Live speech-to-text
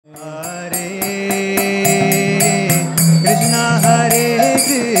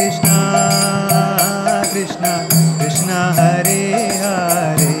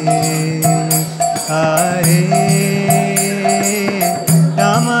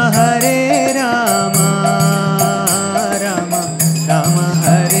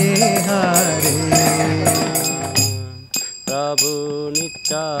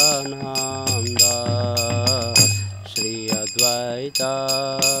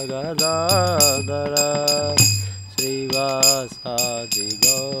Advaita Gadadara Srivasadi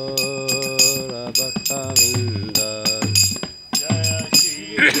Gaura Bhaktavinda. Jaya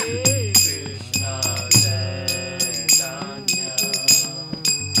Shri Krishna Chaitanya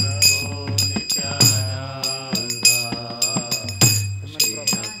Prabhu Nityananda Shri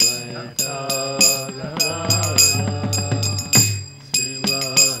Advaita Gadadara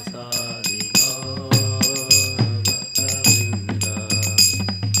Srivasadi Gaura Bhaktavinda.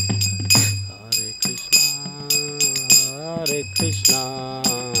 Hare Krishna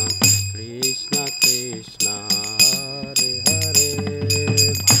Krishna Krishna Hare Hare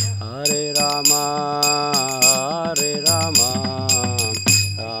Hare Rama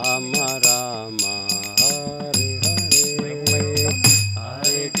Rama Rama Hare Hare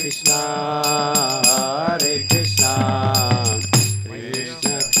Hare Krishna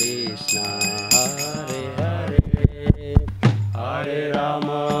Krishna Krishna Hare Hare Hare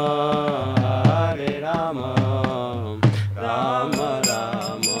Rama Rama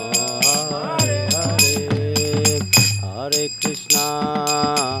Rama Hare Hare Hare Krishna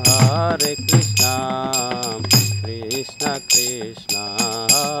Krishna Krishna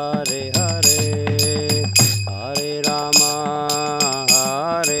Hare Hare Hare Rama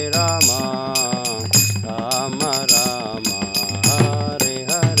Rama Rama Hare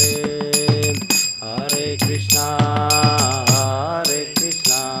Hare Hare Krishna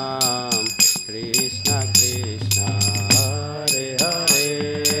Krishna Krishna Hare Hare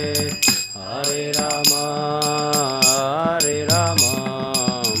Hare Rama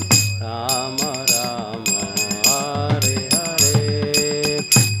Rama Rama Hare Hare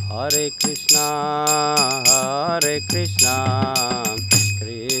Hare Krishna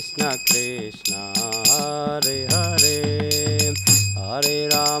Krishna Krishna Hare Hare Hare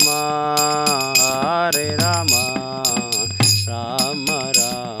Rama Rama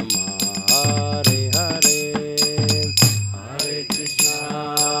Rama Hare Hare Hare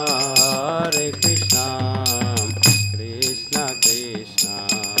Krishna Krishna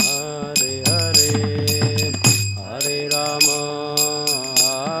Hare Hare Hare Rama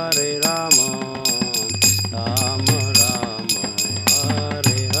Rama Rama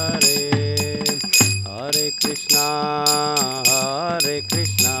Hare Hare Hare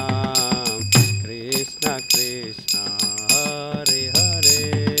Krishna Krishna Hare Hare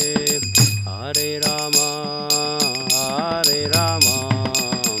Hare Rama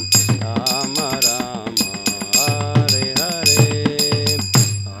Rama Rama Hare Hare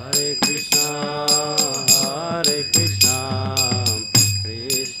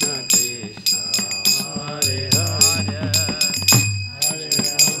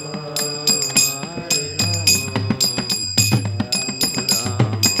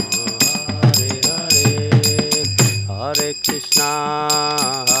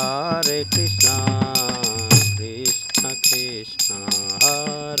Hare Krishna Krishna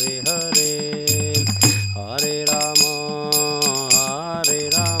Hare Hare Hare Rama Hare Hare Hare Krishna Krishna Hare Hare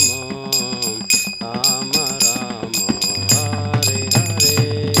Hare Rama Rama Rama Hare Hare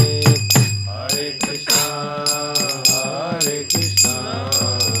Hare Krishna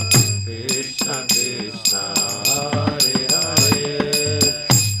Krishna Hare Hare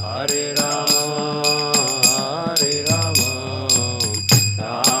Hare Rama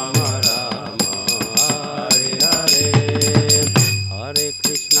Rama Rama Hare Hare Hare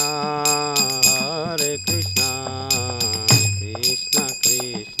Krishna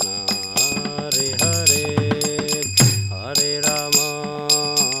Krishna Hare Hare Hare Rama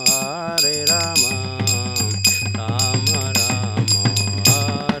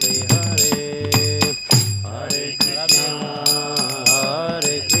Rama Rama Hare Hare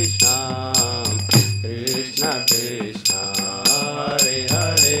Hare Krishna Krishna Hare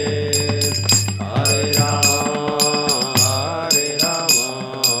Hare Hare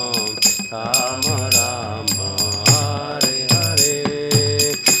Rama Rama Hare Hare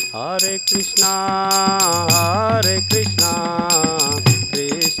Hare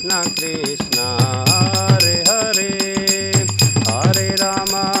Krishna Krishna Hare Hare Hare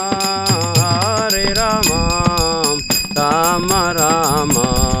Rama Rama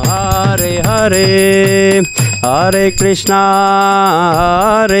Hare Hare Hare Krishna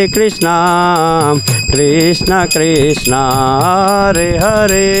Krishna Hare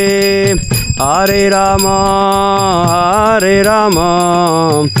Hare Hare Rama, Hare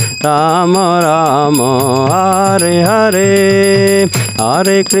Rama, Rama Rama, Hare Hare,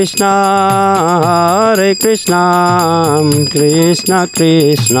 Hare Krishna, Krishna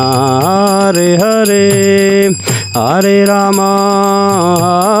Krishna, Hare Hare, Hare Rama,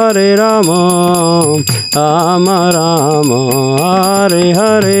 Rama Rama, Hare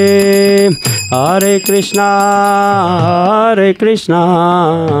Hare, Hare Krishna,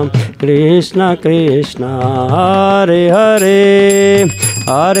 Krishna Krishna, Hare Hare,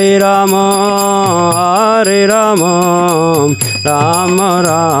 Hare Rama, Rama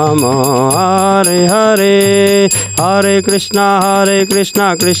Rama, Hare Hare, Hare Krishna,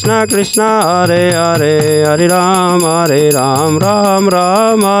 Krishna Krishna, Hare Hare, Hare Ram, Ram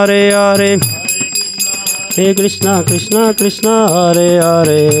Ram, Hare Hare. Hare Krishna, Krishna, Hare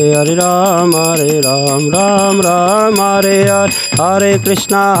Hare, Hare Ram, Ram Ram, Hare Hare, Hare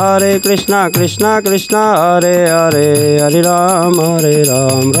Krishna, Krishna, Hare Hare, Hare Ram,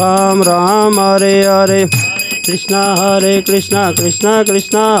 Ram Ram, Hare Hare. Krishna, Krishna,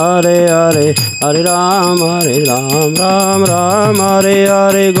 Hare Hare, Hare Ram, Ram Ram, Hare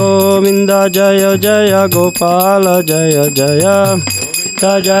Hare. Govinda Jaya Jaya Gopala Jaya Jaya,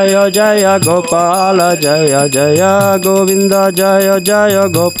 Jaya Jaya Gopala Jaya Jaya, Govinda Jaya Jaya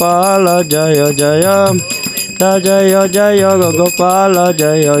Gopala Jaya Jaya, Jaya Jaya Gopala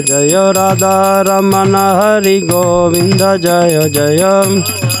Jaya Jaya, Radha Ramana Hari Govinda Jaya Jaya,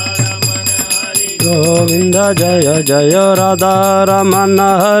 Govinda Jaya Jaya, Radha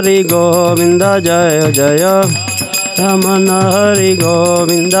Ramana Hari Govinda Jaya Jaya, Ramana Hari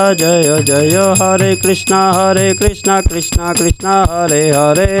Govinda Jaya Jaya. Hare Krishna, Krishna Hare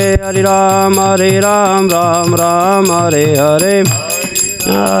Hare, Hare Ram, Ram Ram, Hare Hare,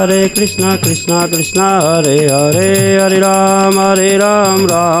 Hare Krishna, Krishna Hare Hare, Hare Ram,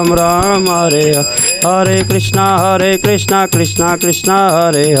 Ram Ram, Hare Hare, Hare Krishna, Krishna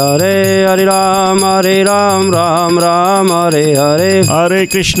Hare Hare, Hare Ram, Ram Ram, Hare Hare, Hare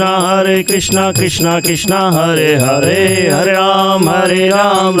Krishna, Krishna Hare Hare, Hare Ram,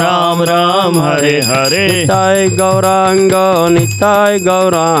 Ram Ram, Hare Hare. Nitai Gauranga, Nitai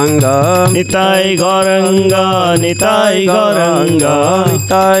Gauranga, Nitai Gauranga, Nitai Gauranga,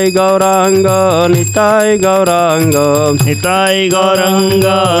 Nitai Gauranga, Nitai Gauranga, Nitai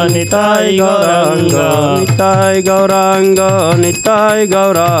Gauranga, Nitai Gauranga, Nitai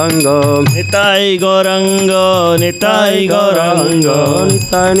Gauranga, Nitai Gauranga, Nitai Gauranga,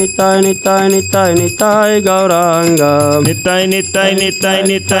 Nitai Gauranga, Nitai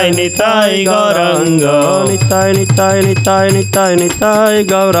Gauranga, Nitai Gauranga, Nitai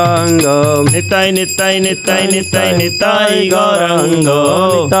Gauranga, Nitai Gauranga,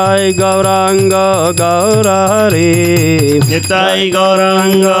 Nitai Gauranga, Gaura Hari, Nitai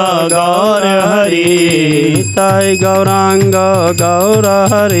Gauranga, Gaura Hari, Nitai Gauranga, Gaura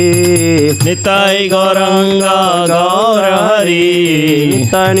Hari, Nitai Gauranga, Gaura Hari,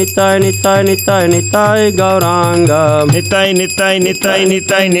 Nitai Gauranga, Nitai Gauranga, Nitai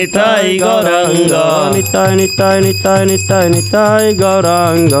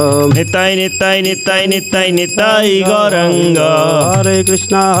Gauranga, Nitai Gauranga. Hare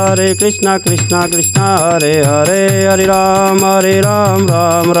Krishna, Krishna Hare Hare, Hare Ram,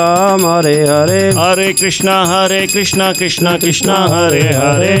 Ram Ram, Hare Hare, Hare Krishna, Krishna Hare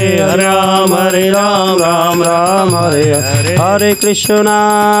Hare, Hare Ram, Ram Ram, Hare Hare, Hare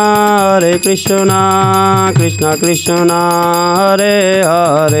Krishna, Krishna Hare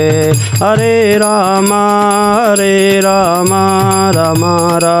Hare, Hare Rama, Rama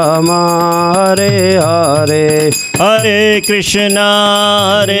Rama, Hare Hare, Hare Krishna,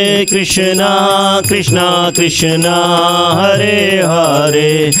 Krishna Hare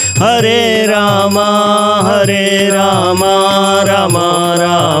Hare, Hare Rama, Rama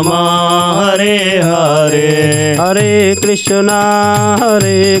Rama, Hare Hare, Hare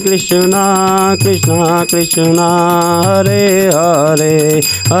Krishna, Krishna Hare Hare,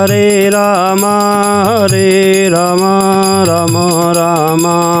 Hare Rama, Rama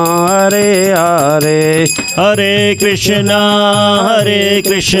Rama, Hare Hare, Hare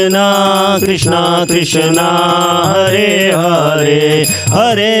Krishna, Krishna Hare Hare,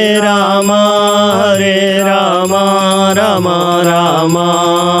 Hare Rama, Rama Rama,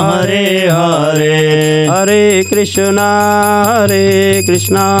 Hare Hare, Hare Krishna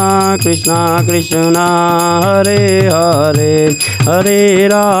Krishna Krishna Hare Hare Hare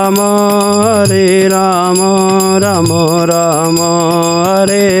Rama Rama Rama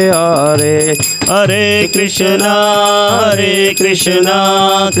Hare Hare Hare Krishna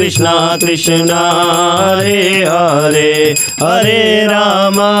Krishna Krishna Hare Hare Hare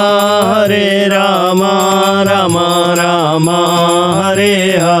Rama Rama Rama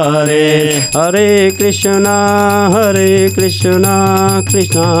Hare Hare Hare Krishna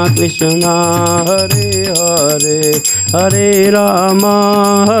Krishna Krishna Hare Hare Hare Rama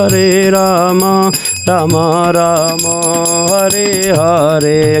Rama Rama Hare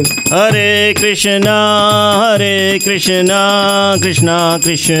Hare Hare Krishna Krishna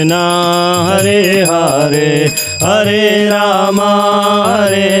Krishna Hare Hare Hare Rama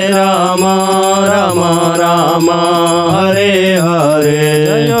Rama Rama Hare Hare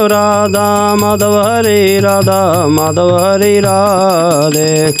Jaya Radha Madhava Hare Radha Madhava Hare Radhe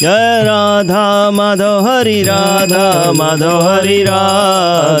Jaya Radha Madhava Hare Radha Madhava Hare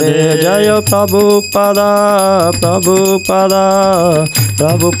Radhe Jaya Prabhupada Prabhupada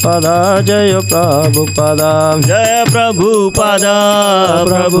Prabhupada Jaya Prabhupada Jaya Prabhupada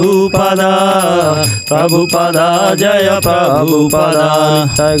Prabhupada Prabhupada Jaya Prabhupada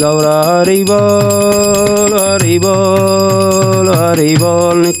Nitai Gaura Hari Bol Hari Bol Hari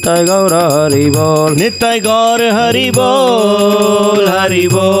Bol Nitai Gaura Hari Bol Nitai Gaur Hari Bol Hari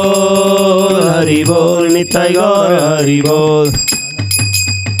Bol Hari Bol Nitai Gaur Hari Bol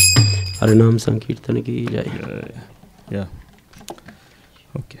हरिनाम संकीर्तन की जय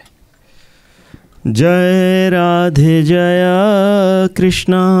okay जय राधे जय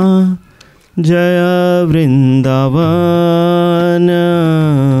कृष्णा जय वृंदावन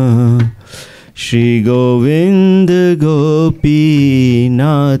श्री गोविंद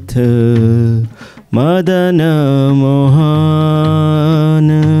गोपीनाथ मदन मोहन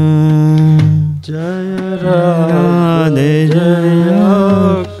जय राधे जय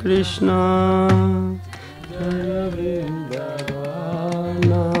कृष्णा जय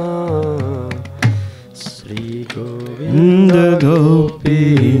वृंदावन श्री गोविंद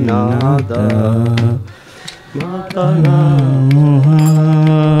गोपीनाथ मदन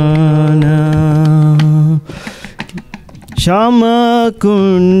मोहन श्याम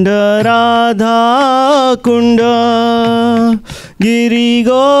कुंड राधा कुंड गिरि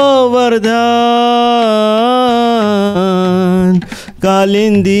गोवर्धन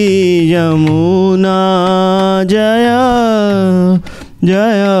कालिंदी यमुना जय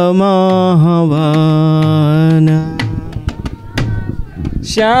जय महावन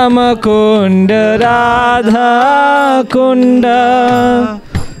श्याम कुंड राधा कुंड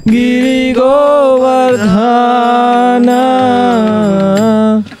गिरि गोवर्धन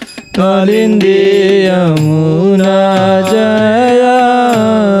कालिंदी यमुना जय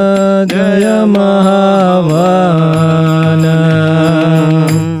जय महावन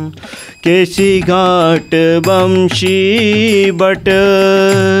केशी घाट वंशी बट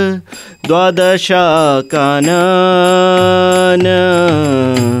द्वादशा कानन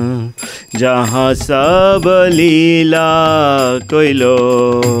जहाँ सब लीला कोइलो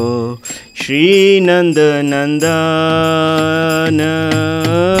श्री नंद नंदन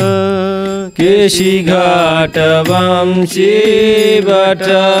केशी घाट वंशी बट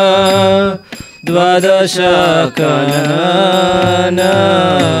द्वादश कानन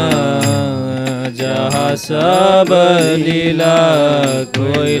जहाँ सब लीला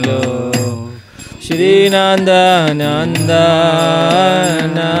कोइलो श्री नंद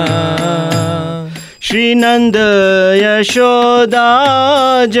नंदन श्री नंद यशोदा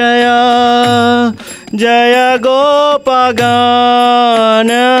जय जय गोपगान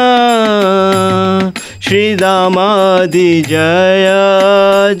श्री दामादि जय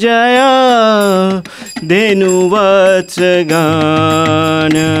जय धेनुवत्स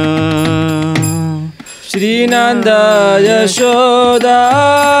गान श्री नंद यशोदा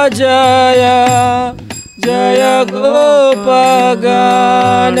जय जय गोपगान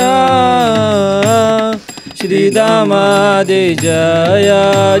श्री दामादि जय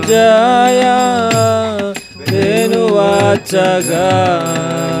जय धेनुवत्स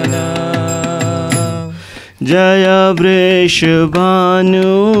गान जय वृषभानु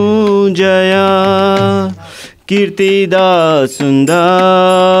जय कीर्तिदा सुंदरी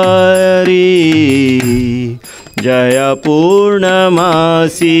जय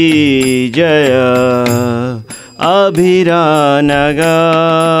पूर्णमासी जय अभिरानगारी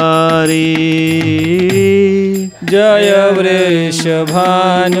जय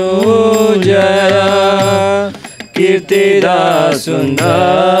वृषभानु जय कीर्तिदा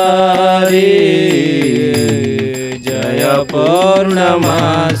सुंदरी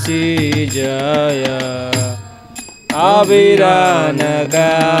पौर्णमासी जय अविरानगारी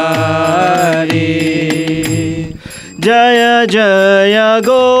जय जय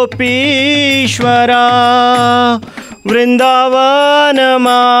गोपीश्वरा वृंदावन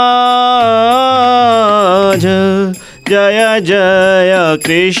माझ जय जय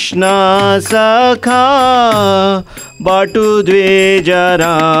कृष्ण सखा बाटु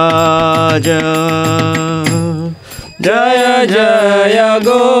द्विजराज जय जय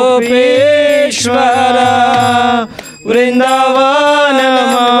गोपीश्वरा वृंदावन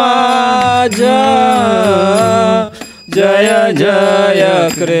माझ जय जय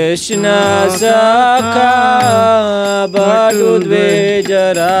कृष्ण सखा बाटु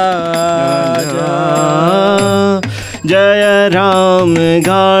द्विजराज जय राम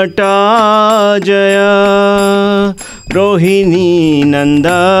घाटा जय रोहिणी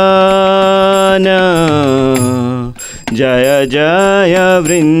नंदन जय जय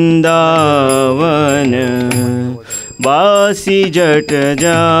वृंदावन बासी जट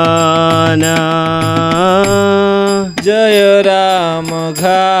जाना जय राम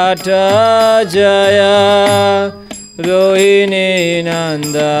घाट जय रोहिणी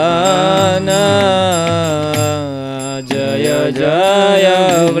नंदन जय जय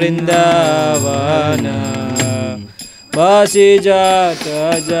वृंदावन बासी जट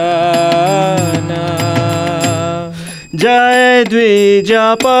जाना जय द्विज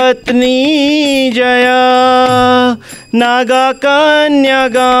पत्नी जय नागा कन्या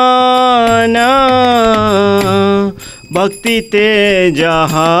गाना भक्ति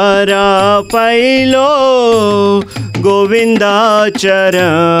तेजहारा पैलो गोविंदा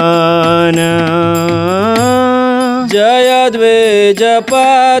चरण जय द्विज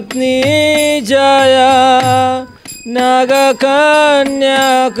पत्नी जय नाग कन्या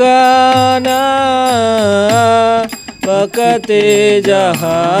गाना भक्ति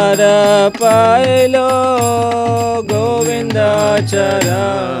जहार पाइलो गोविंद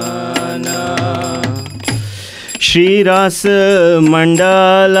चरण श्रीरस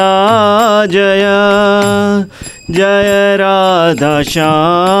मंडला जय जय राधा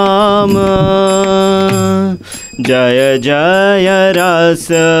श्याम जय जय रस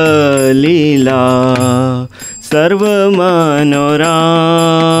लीला सर्व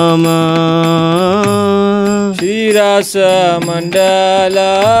मनोराम श्रीरस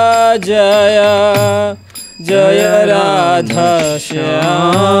मंडला जय जय राधा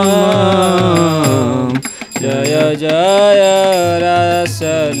श्याम जय जय रस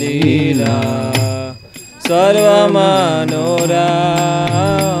लीला सर्व मनोराम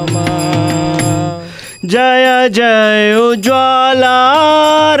जय जय उज्ज्वला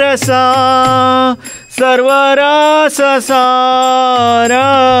रसा सर्वरस सारा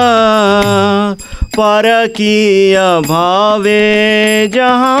परकीय भावे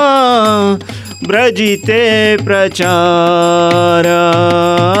जहाँ ब्रजिते प्रचार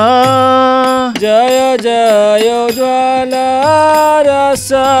जय जय ज्वाला रस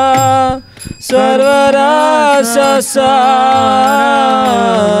सर्वरस सार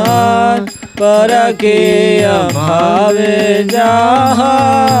परकीय भावे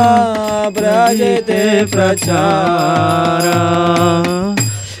जहाँ ब्रजिते प्रचार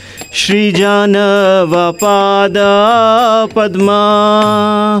श्री जानव पाद पद्मा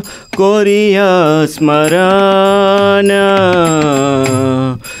कोरिय स्मरण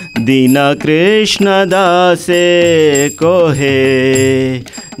दीन कृष्ण दासे कोहे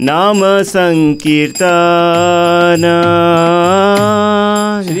नाम संकीर्तन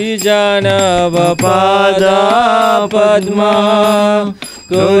श्री जानव पाद पद्मा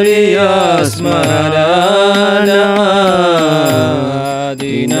कोरिय स्मरण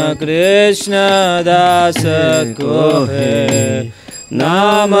दीन कृष्ण दास को है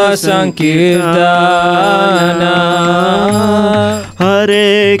नाम संकीर्तन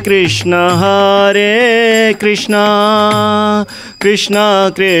हरे Krishna Krishna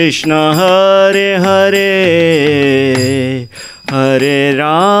Krishna Hare Hare Hare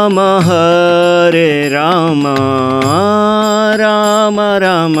Ram Ram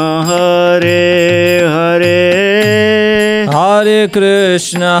Ram Hare Hare Hare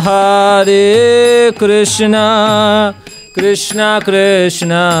Krishna Krishna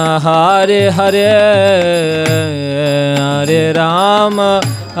Krishna Hare Hare Hare Ram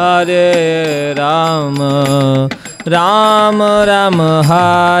Ram Ram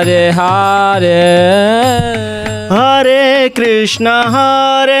Hare Hare Hare Krishna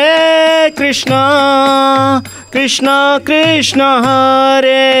Krishna Krishna Krishna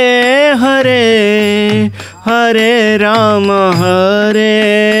Hare Hare Hare Rama,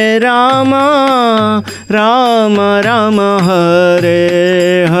 Rama Rama,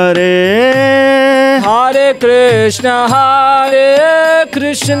 Hare Hare. Hare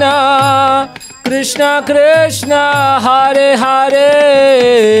Krishna, Krishna Krishna, Hare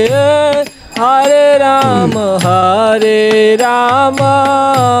Hare, Hare Rama,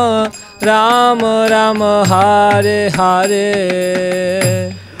 Rama Rama, Hare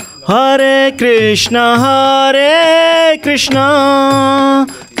Hare. Hare Krishna,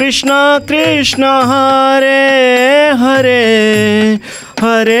 Krishna Krishna, Hare Hare,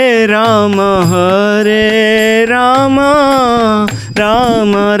 Hare Rama,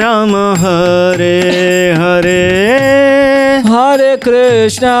 Rama Rama, Hare Hare. Hare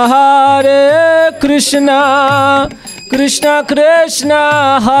Krishna, Krishna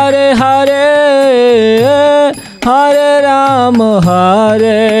Krishna, Hare Hare, Hare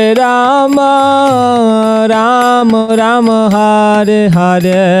Rama, Rama Rama, Hare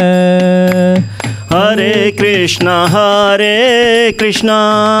Hare. Hare Krishna,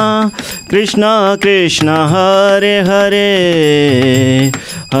 Krishna Krishna, Hare Hare,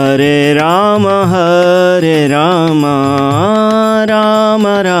 Hare Rama, Rama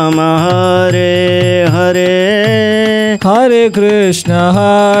Rama, Hare Hare. Hare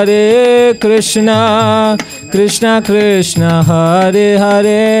Krishna, Krishna Krishna, Hare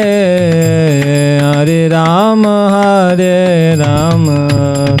Hare, Hare Rama,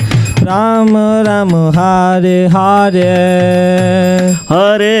 Rama Rama, Hare Hare.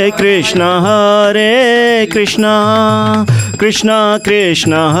 Hare Krishna, Krishna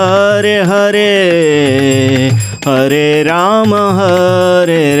Krishna, Hare Hare, Hare Rama,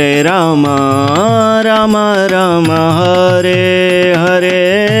 Rama Rama, Hare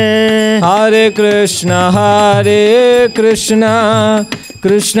Hare. Hare Krishna,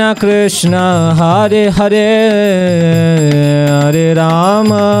 Krishna Krishna, Hare Hare, Hare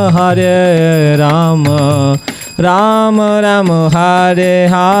Rama, Rama Rama, Hare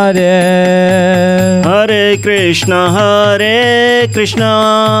Hare. Hare Krishna,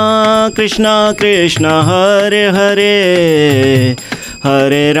 Krishna Krishna, Hare Hare,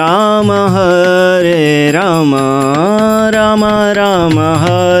 Hare Rama, Rama Rama,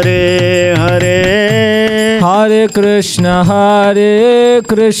 Hare Hare. Hare Krishna,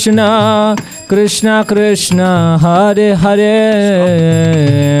 Krishna Krishna, Hare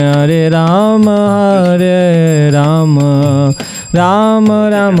Hare, Hare Rama, Rama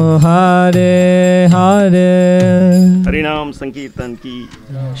Rama, Hare Hare. Harinam Sankirtan ki,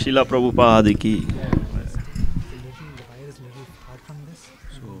 Srila Prabhupada ki.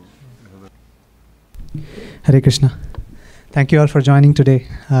 Hare Krishna. Thank you all for joining today.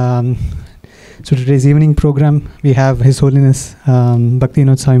 So today's evening program, we have His Holiness Bhakti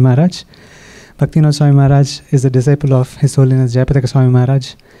Vinod Swami Maharaj. Bhakti Vinod Swami Maharaj is a disciple of His Holiness Jayapataka Swami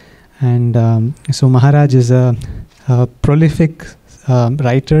Maharaj. And so Maharaj is a prolific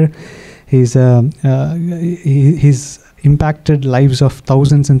writer. He's impacted lives of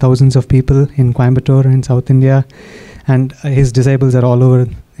thousands and thousands of people in Coimbatore in South India. And his disciples are all over.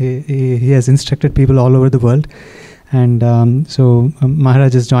 He has instructed people all over the world. And so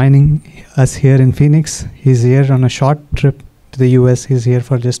Maharaj is joining us here in Phoenix. He's here on a short trip to the US. He's here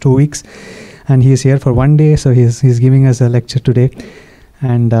for just 2 weeks. And he's here for 1 day. So he's giving us a lecture today.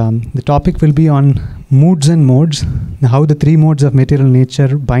 And the topic will be on moods and modes, how the 3 modes of material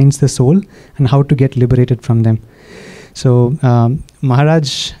nature binds the soul and how to get liberated from them. So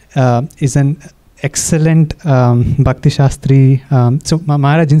Maharaj is an excellent Bhakti Shastri. So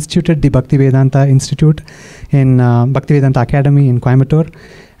Maharaj instituted the Bhakti Vedanta Institute in Bhakti Vedanta Academy in Coimbatore,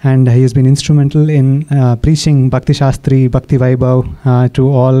 and he has been instrumental in preaching Bhakti Shastri, Bhakti Vaibhav to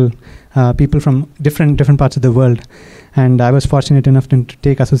all people from different parts of the world. And I was fortunate enough to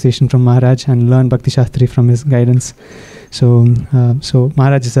take association from Maharaj and learn Bhakti Shastri from his guidance. So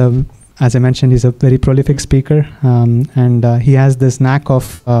Maharaj is as I mentioned, he's a very prolific speaker, and he has this knack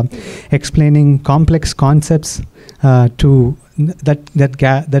of explaining complex concepts to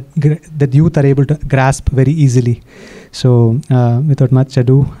that youth are able to grasp very easily. So without much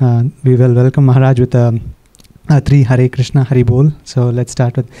ado, we will welcome Maharaj with 3 Hare Krishna, Hari Bol. So let's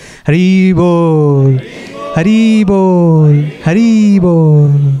start with Hari Bol, Hari Bol, Hari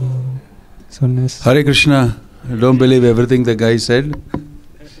Bol. So nice. Hare Krishna. Don't believe everything the guy said.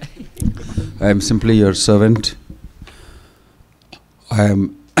 I am simply your servant. I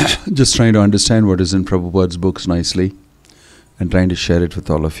am just trying to understand what is in Prabhupada's books nicely and trying to share it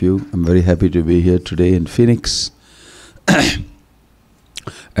with all of you. I'm very happy to be here today in Phoenix.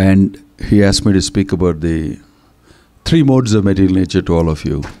 And he asked me to speak about the 3 modes of material nature to all of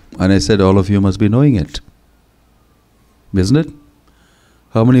you. And I said all of you must be knowing it. Isn't it?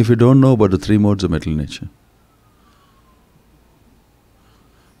 How many of you don't know about the three modes of material nature?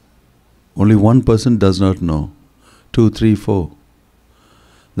 Only one person does not know. 2, 3, 4.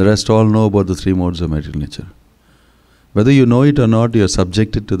 The rest all know about the three modes of material nature. Whether you know it or not, you are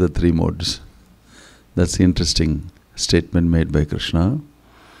subjected to the three modes. That's the interesting statement made by Krishna.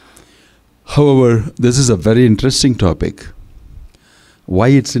 However, this is a very interesting topic. Why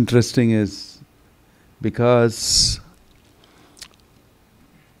it's interesting is because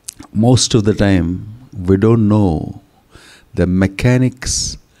most of the time we don't know the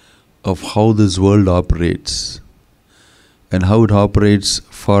mechanics of how this world operates and how it operates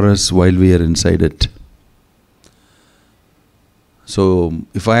for us while we are inside it. So,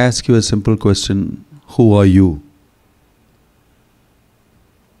 if I ask you a simple question, who are you?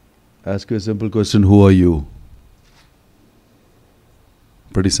 Ask you a simple question, who are you?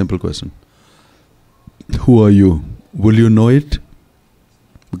 Pretty simple question. Who are you? Will you know it?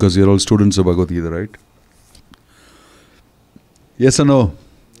 Because you're all students of Bhagavad Gita, right? Yes or no?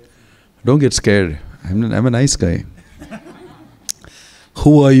 Don't get scared. I'm a nice guy.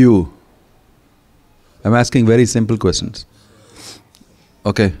 Who are you? I'm asking very simple questions.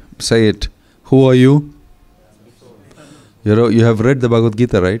 Okay, say it. Who are you? You have read the Bhagavad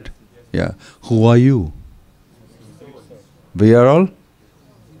Gita, right? Yeah. Who are you? We are all?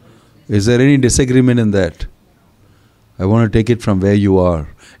 Is there any disagreement in that? I want to take it from where you are.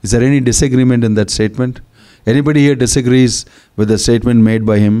 Is there any disagreement in that statement? Anybody here disagrees with the statement made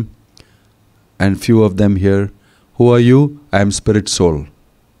by him? And few of them here. Who are you? I am spirit soul.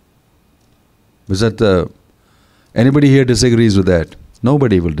 Is that anybody here disagrees with that?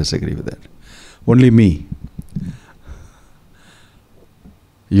 Nobody will disagree with that. Only me.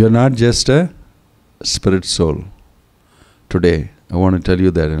 You're not just a spirit soul. Today, I want to tell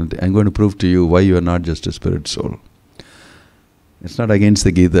you that, and I'm going to prove to you why you are not just a spirit soul. It's not against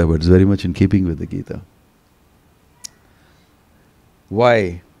the Gita, but it's very much in keeping with the Gita.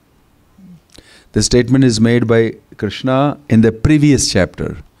 Why? The statement is made by Krishna in the previous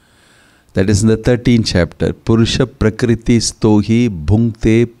chapter. That is in the 13th chapter. Purusha prakriti stohi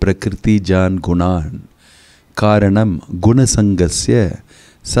bhunkte prakriti jan gunan karanam gunasangasya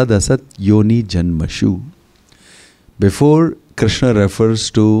sadasat yoni janmashu. Before Krishna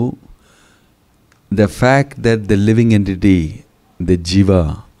refers to the fact that the living entity, the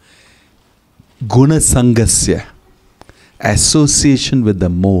jiva, gunasangasya, association with the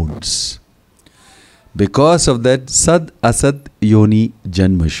modes. Because of that, sad asat yoni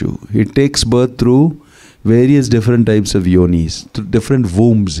janmashu. He takes birth through various different types of yonis, through different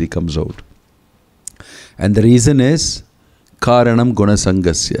wombs he comes out. And the reason is karanam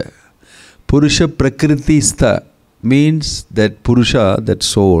gunasangasya. Purusha prakriti-stha means that Purusha, that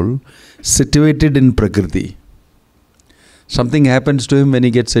soul, situated in Prakriti. Something happens to him when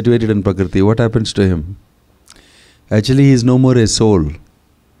he gets situated in Prakriti. What happens to him? Actually, he is no more a soul.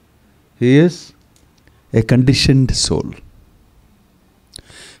 He is a conditioned soul.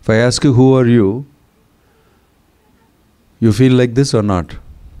 If I ask you, who are you? You feel like this or not?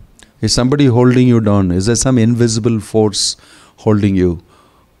 Is somebody holding you down? Is there some invisible force holding you?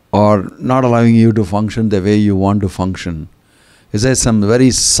 Or not allowing you to function the way you want to function? Is there some very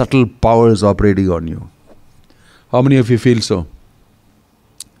subtle powers operating on you? How many of you feel so?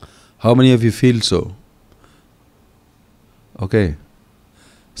 How many of you feel so? Okay.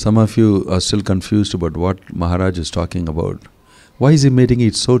 Some of you are still confused about what Maharaj is talking about. Why is he making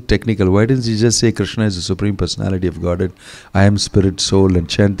it so technical? Why didn't he just say Krishna is the Supreme Personality of Godhead, I am Spirit, Soul, and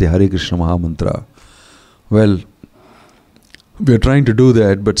chant the Hare Krishna Maha Mantra? Well, we are trying to do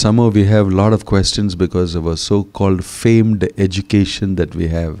that, but somehow we have a lot of questions because of a so-called famed education that we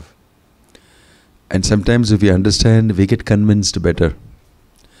have. And sometimes if we understand, we get convinced better.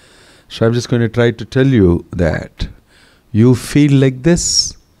 So I'm just going to try to tell you that you feel like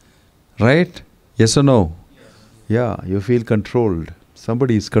this, right? Yes or no? Yes. Yeah, you feel controlled.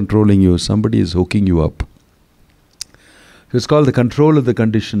 Somebody is controlling you. Somebody is hooking you up. It's called the control of the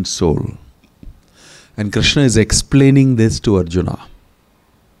conditioned soul. And Krishna is explaining this to Arjuna.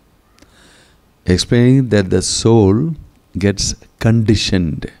 Explaining that the soul gets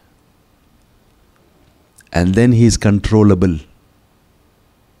conditioned. And then he is controllable.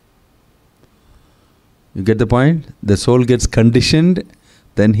 You get the point? The soul gets conditioned,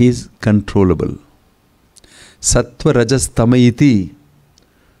 then he is controllable. Sattva rajas tamayiti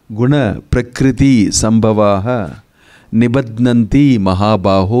guna prakriti sambhavaha nibadnanti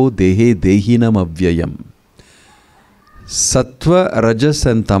mahabaho dehe dehinam avyayam. Sattva, rajas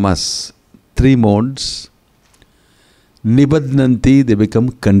and tamas, three modes, nibadnanti, they become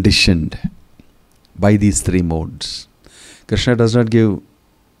conditioned by these three modes. Krishna does not give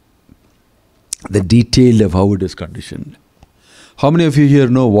the detail of how it is conditioned. How many of you here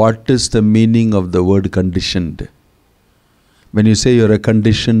know what is the meaning of the word conditioned? When you say you're a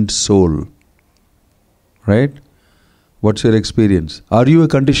conditioned soul, right? What's your experience? Are you a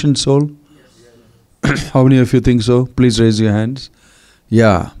conditioned soul? Yes. How many of you think so? Please raise your hands.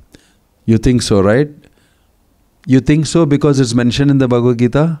 Yeah, you think so, right? You think so because it's mentioned in the Bhagavad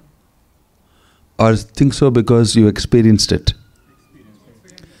Gita? Or think so because you experienced it?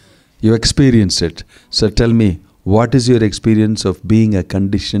 You experienced it. So tell me, what is your experience of being a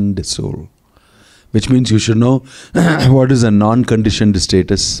conditioned soul? Which means you should know what is a non-conditioned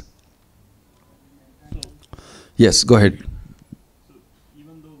status. Yes, go ahead. So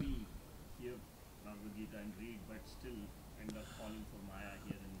even though we hear Bhagavad Gita and read, but still end up falling for Maya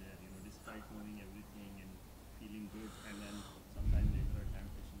here and there, despite knowing everything and feeling good, and then sometimes later a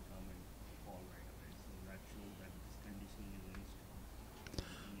temptation come and fall right away. So that shows that this conditioning is very strong.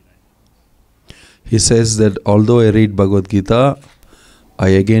 He says that although I read Bhagavad Gita, I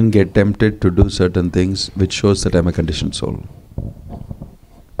again get tempted to do certain things, which shows that I'm a conditioned soul.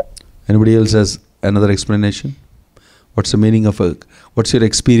 Anybody else has another explanation? What's the meaning of what's your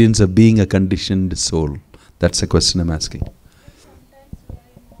experience of being a conditioned soul? That's the question I'm asking. Sometimes we are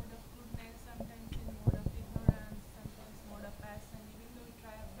in mode of goodness, sometimes in mode of ignorance, sometimes mode of passion. Even though we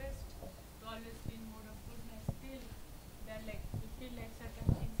try our best to always be in mode of goodness, still we feel like certain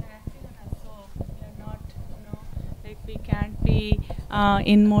things are acting on us. So we are not, we can't be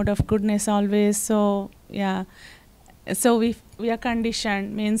in mode of goodness always. So yeah. So we are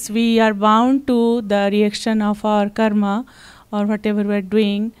conditioned, means we are bound to the reaction of our karma or whatever we are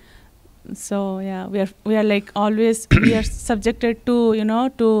doing. So yeah, we are like always we are subjected to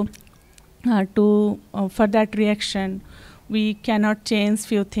for that reaction. We cannot change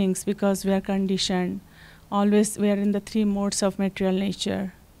few things because we are conditioned. Always we are in the three modes of material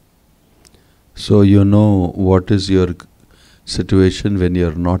nature. So you know what is your situation when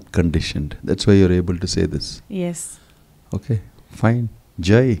you're not conditioned. That's why you're able to say this. Yes. Okay, fine.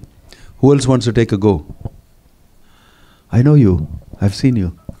 Jai. Who else wants to take a go? I know you. I've seen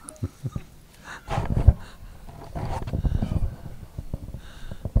you.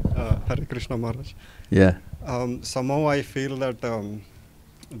 Hare Krishna Maharaj. Yeah. Somehow I feel that I'm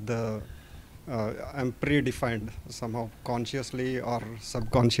predefined somehow, consciously or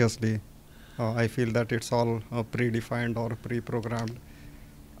subconsciously. I feel that it's all predefined or pre-programmed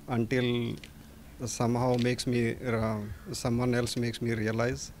until somehow someone else makes me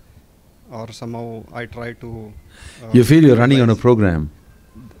realize, or somehow I try to you feel you're running on a program.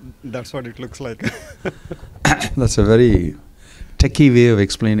 That's what it looks like. That's a very techie way of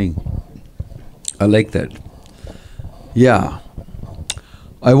explaining. I like that. Yeah.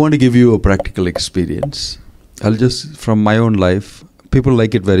 I want to give you a practical experience. I'll just, from my own life, people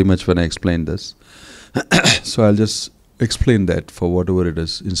like it very much when I explain this. So I'll just explain that for whatever it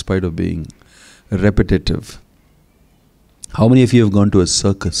is, in spite of being repetitive. How many of you have gone to a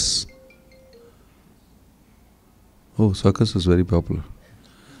circus? Oh, circus is very popular.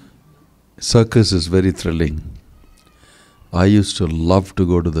 Circus is very thrilling. I used to love to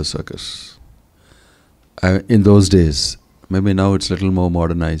go to the circus. In those days, maybe now it's a little more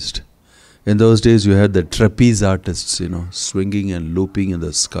modernized. In those days you had the trapeze artists, swinging and looping in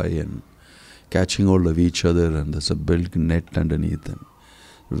the sky and catching hold of each other, and there's a big net underneath, and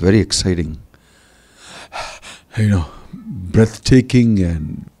very exciting. Breathtaking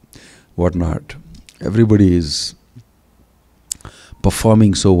and whatnot. Everybody is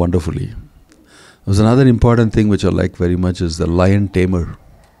performing so wonderfully. There's another important thing which I like very much is the lion tamer.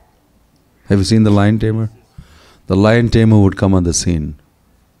 Have you seen the lion tamer? The lion tamer would come on the scene,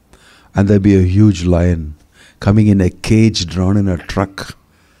 and there'd be a huge lion coming in a cage drawn in a truck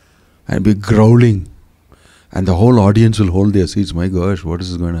and be growling, and the whole audience will hold their seats. My gosh, what's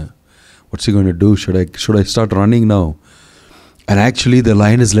he going to do? Should I start running now? And actually the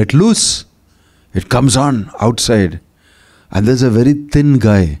lion is let loose. It comes on outside, and there's a very thin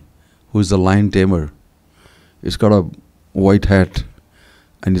guy who is the lion tamer. He's got a white hat,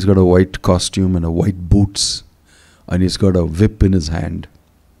 and he's got a white costume and a white boots, and he's got a whip in his hand.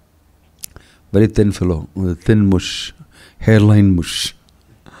 Very thin fellow with a thin mush, hairline mush.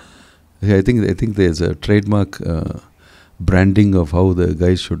 I think there's a trademark branding of how the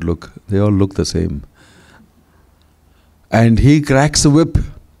guys should look. They all look the same. And he cracks the whip,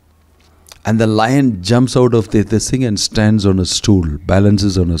 and the lion jumps out of this thing and stands on a stool,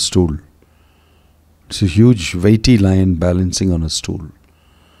 balances on a stool. It's a huge, weighty lion balancing on a stool.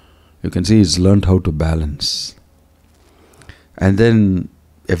 You can see he's learned how to balance. And then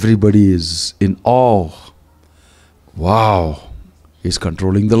everybody is in awe. Wow, he's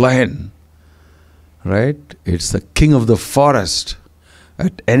controlling the lion. Right? It's the king of the forest.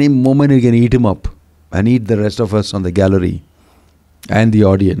 At any moment he can eat him up and eat the rest of us on the gallery and the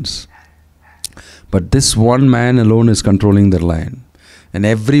audience. But this one man alone is controlling the lion. And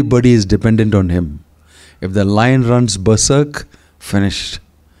everybody is dependent on him. If the lion runs berserk, finished.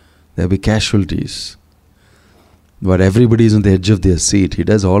 There will be casualties. But everybody is on the edge of their seat. He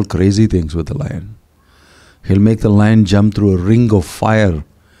does all crazy things with the lion. He'll make the lion jump through a ring of fire.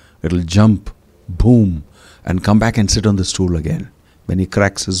 It'll jump, boom, and come back and sit on the stool again when he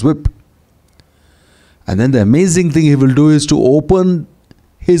cracks his whip. And then the amazing thing he will do is to open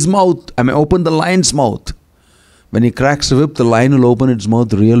his mouth. Open the lion's mouth. When he cracks the whip, the lion will open its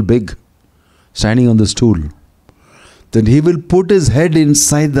mouth real big, standing on the stool. Then he will put his head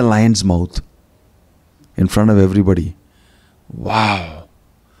inside the lion's mouth in front of everybody. Wow.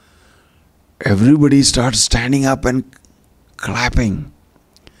 Everybody starts standing up and clapping.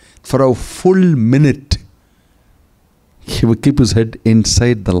 For a full minute, he will keep his head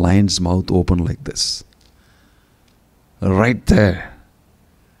inside the lion's mouth open like this. Right there.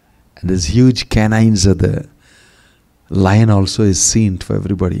 And these huge canines are there. Lion also is seen for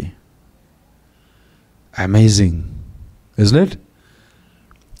everybody. Amazing. Isn't it?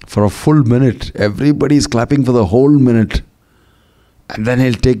 For a full minute, everybody is clapping for the whole minute. And then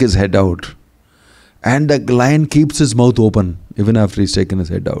he'll take his head out. And the lion keeps his mouth open even after he's taken his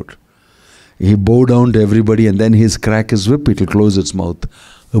head out. He bow down to everybody and then he'll crack his whip, it will close its mouth.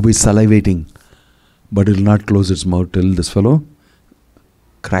 He'll be salivating. But it will not close its mouth till this fellow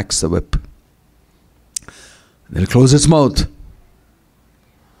cracks the whip. He'll close its mouth.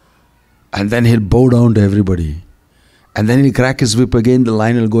 And then he'll bow down to everybody. And then he'll crack his whip again. The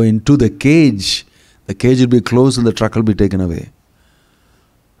lion will go into the cage. The cage will be closed and the truck will be taken away.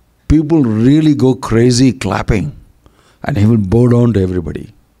 People really go crazy clapping. And he will bow down to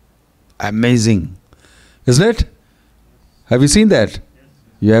everybody. Amazing. Isn't it? Have you seen that?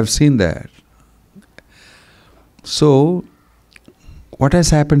 You have seen that. So, what has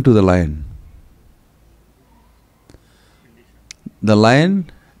happened to the lion? The lion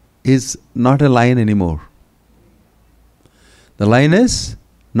is not a lion anymore. The lion is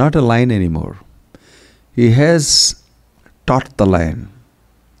not a lion anymore. He has taught the lion.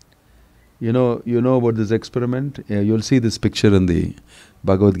 You know about this experiment? You'll see this picture in the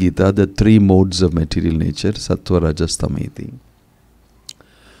Bhagavad Gita, the three modes of material nature, Sattva, Rajas, Tamiti.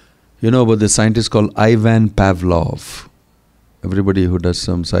 You know about this scientist called Ivan Pavlov. Everybody who does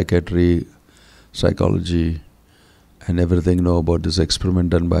some psychiatry, psychology, and everything know about this experiment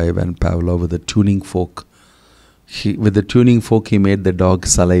done by Ivan Pavlov with a tuning fork. With the tuning fork, he made the dog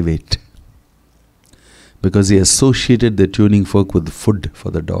salivate. Because he associated the tuning fork with food for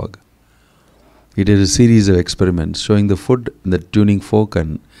the dog. He did a series of experiments showing the food, the tuning fork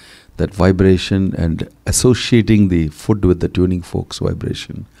and that vibration and associating the food with the tuning fork's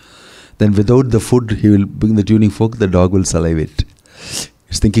vibration. Then without the food, he will bring the tuning fork, the dog will salivate.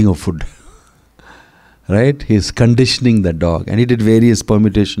 He's thinking of food. Right? He is conditioning the dog. And he did various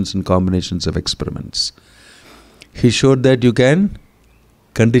permutations and combinations of experiments. He showed that you can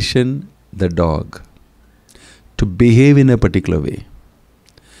condition the dog to behave in a particular way.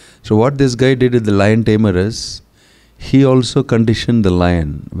 So what this guy did with the lion tamer is, he also conditioned the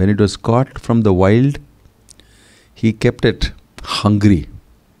lion. When it was caught from the wild, he kept it hungry.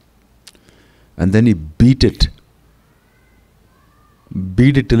 And then he beat it.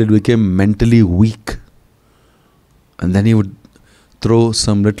 Beat it till it became mentally weak. And then he would throw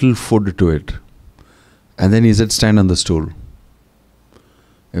some little food to it. And then he said, stand on the stool.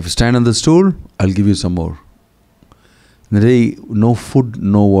 If you stand on the stool, I'll give you some more. And then no food,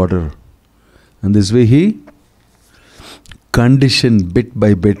 no water. And this way he conditioned bit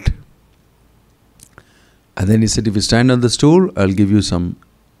by bit. And then he said, if you stand on the stool, I'll give you some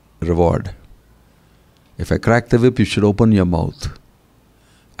reward. If I crack the whip, you should open your mouth.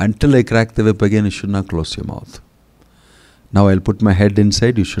 Until I crack the whip again, you should not close your mouth. Now I'll put my head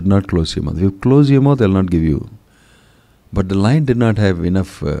inside, you should not close your mouth. If you close your mouth, I'll not give you. But the lion did not have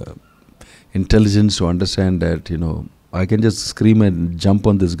enough intelligence to understand that, I can just scream and jump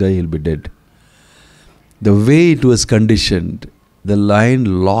on this guy, he'll be dead. The way it was conditioned, the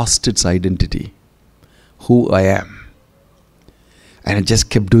lion lost its identity. Who I am. And it just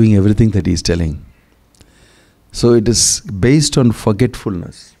kept doing everything that he's telling. So it is based on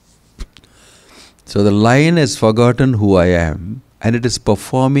forgetfulness. So the lion has forgotten who I am and it is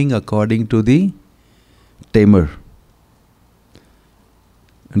performing according to the tamer.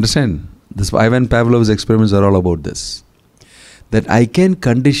 Understand? This Ivan Pavlov's experiments are all about this. That I can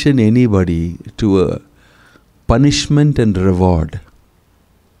condition anybody to a punishment and reward.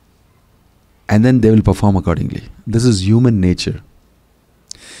 And then they will perform accordingly. This is human nature.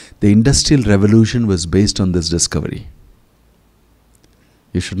 The Industrial Revolution was based on this discovery.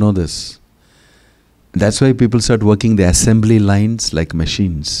 You should know this. That's why people start working the assembly lines like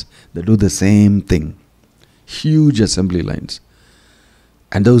machines. They do the same thing. Huge assembly lines.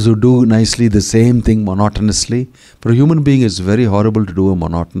 And those who do nicely the same thing monotonously, for a human being it's very horrible to do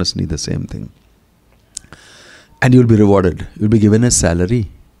monotonously the same thing. And you'll be rewarded. You'll be given a salary.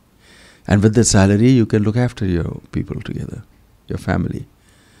 And with the salary you can look after your people together, your family.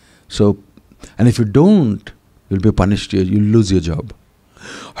 So, and if you don't, you'll be punished. You'll lose your job.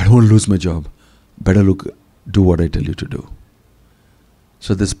 I don't want to lose my job. Better do what I tell you to do.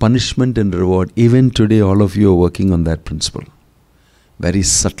 So this punishment and reward, even today all of you are working on that principle. Very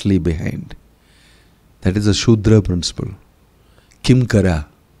subtly behind. That is a Shudra principle. Kim kara?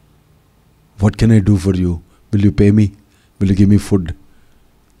 What can I do for you? Will you pay me? Will you give me food?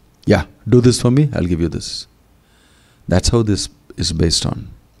 Yeah, do this for me, I'll give you this. That's how this is based on.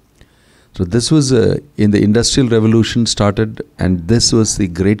 So this was in the Industrial Revolution started, and this was the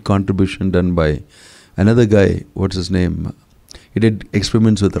great contribution done by another guy. What's his name? He did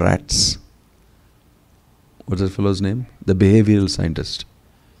experiments with rats. What's that fellow's name? The behavioral scientist.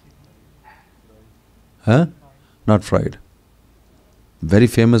 Huh? Not Freud. Very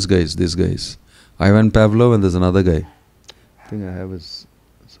famous guys, these guys. Ivan Pavlov, and there's another guy. I think I have his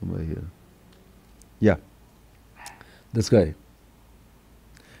somewhere here. Yeah. This guy.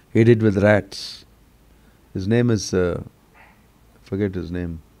 He did with rats. His name is, forget his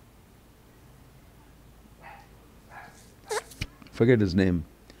name. Forget his name.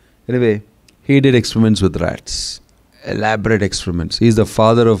 Anyway, he did experiments with rats. Elaborate experiments. He's the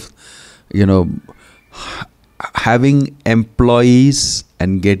father of, having employees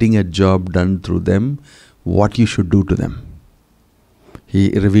and getting a job done through them, what you should do to them. He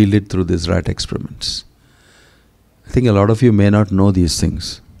revealed it through these rat experiments. I think a lot of you may not know these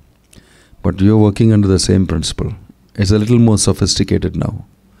things, but you're working under the same principle. It's a little more sophisticated now.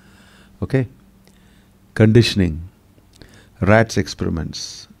 Okay? Conditioning. Rats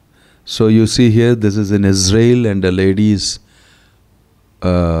experiments. So you see here, this is in Israel, and a lady is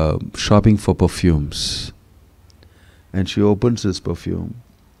shopping for perfumes. And she opens this perfume.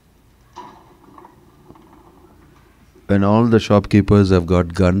 When all the shopkeepers have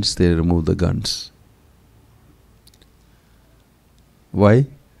got guns, they remove the guns. Why?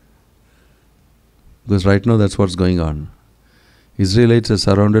 Because right now that's what's going on. Israelites are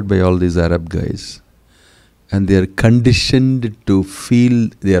surrounded by all these Arab guys. And they are conditioned to feel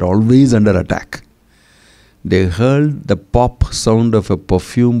they are always under attack. They heard the pop sound of a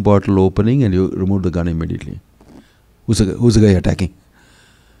perfume bottle opening and you remove the gun immediately. Who's the guy attacking?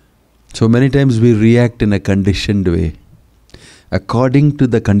 So many times we react in a conditioned way. According to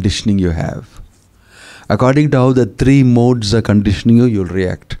the conditioning you have. According to how the three modes are conditioning you, you'll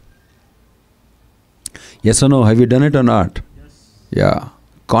react. Yes or no? Have you done it or not? Yes. Yeah.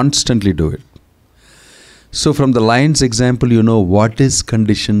 Constantly do it. So from the lion's example, you know what is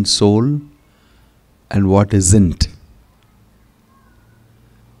conditioned soul and what isn't.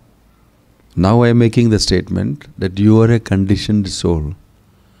 Now I am making the statement that you are a conditioned soul.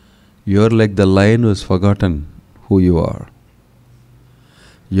 You are like the lion who has forgotten who you are.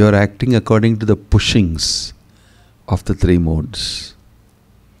 You are acting according to the pushings of the three modes.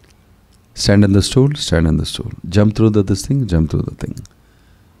 Stand on the stool, stand on the stool. Jump through this thing, jump through the thing.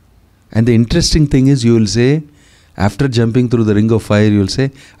 And the interesting thing is, you will say, after jumping through the ring of fire, you will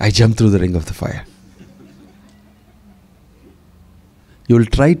say, I jumped through the ring of the fire. You will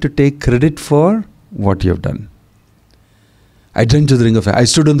try to take credit for what you have done. I jumped through the ring of fire. I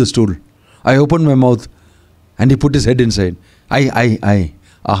stood on the stool. I opened my mouth. And he put his head inside. I.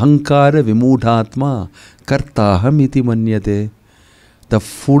 Ahankara vimudhatma kartaham iti manyate. The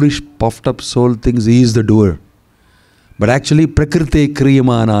foolish, puffed up soul thinks he is the doer. But actually, prakriti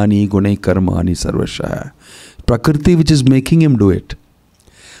kriyamanani gunai karmani sarvashaya. Prakriti which is making him do it.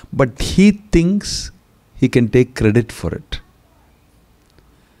 But he thinks he can take credit for it.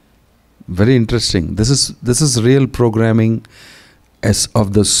 Very interesting. This is real programming as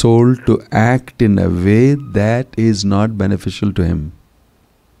of the soul to act in a way that is not beneficial to him.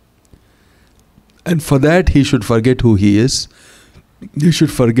 And for that he should forget who he is. He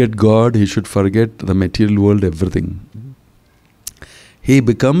should forget God. He should forget the material world, everything. He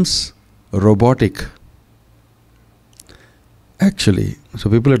becomes robotic. Actually, so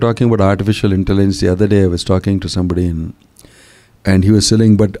people are talking about artificial intelligence. The other day I was talking to somebody and he was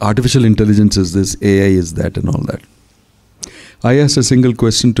saying, but artificial intelligence is this, AI is that and all that. I asked a single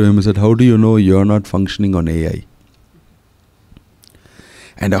question to him. I said, how do you know you're not functioning on AI?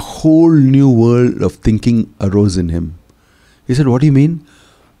 And a whole new world of thinking arose in him. He said, what do you mean?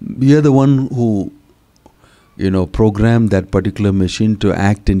 You're the one who, programmed that particular machine to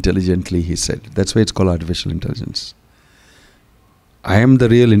act intelligently, he said. That's why it's called artificial intelligence. I am the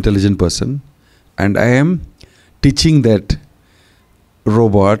real intelligent person, and I am teaching that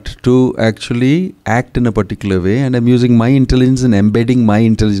robot to actually act in a particular way, and I'm using my intelligence and embedding my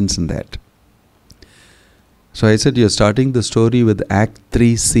intelligence in that. So I said, you're starting the story with Act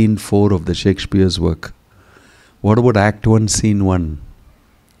 3, Scene 4 of the Shakespeare's work. What about Act 1, Scene 1?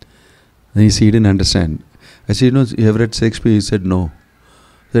 And he didn't understand. I said, you have read Shakespeare? He said, no.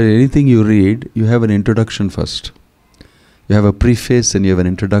 That anything you read, you have an introduction first. You have a preface and you have an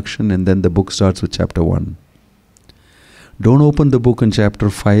introduction, and then the book starts with chapter 1. Don't open the book in chapter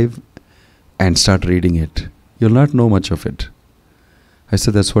 5 and start reading it. You'll not know much of it. I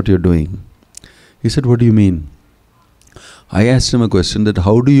said, that's what you're doing. He said, what do you mean? I asked him a question that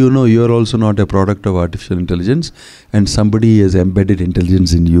how do you know you're also not a product of artificial intelligence and somebody has embedded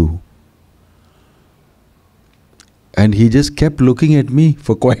intelligence in you? And he just kept looking at me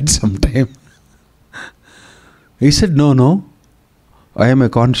for quite some time. He said, no, I am a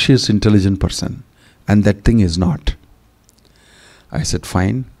conscious, intelligent person, and that thing is not. I said,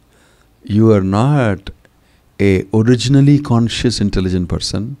 fine, you are not a originally conscious, intelligent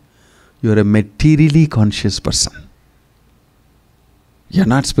person. You are a materially conscious person. You are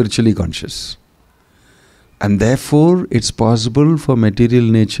not spiritually conscious. And therefore, it's possible for material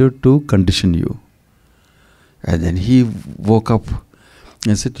nature to condition you. And then he woke up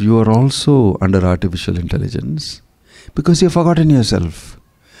and said, you are also under artificial intelligence because you have forgotten yourself.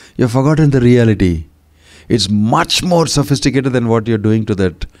 You have forgotten the reality. It's much more sophisticated than what you're doing to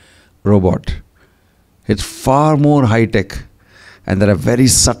that robot. It's far more high-tech. And there are very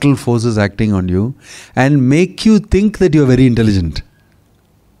subtle forces acting on you and make you think that you're very intelligent.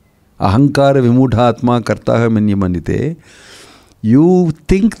 Ahankara vimudhatma kartaha manyamanite. You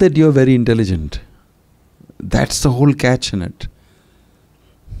think that you're very intelligent. That's the whole catch in it.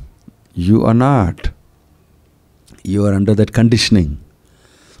 You are not. You are under that conditioning.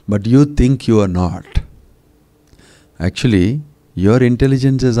 But you think you are not. Actually, your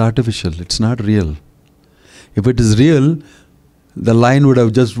intelligence is artificial. It's not real. If it is real, the lion would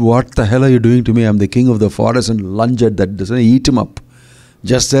have just, what the hell are you doing to me? I'm the king of the forest, and lunge at that. Eat him up.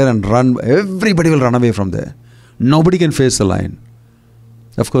 Just there and run. Everybody will run away from there. Nobody can face the lion.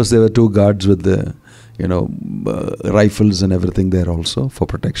 Of course, there were 2 guards with the, rifles and everything there also for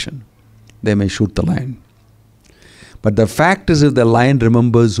protection. They may shoot the lion. But the fact is, if the lion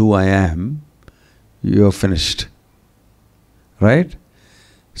remembers who I am, you are finished. Right?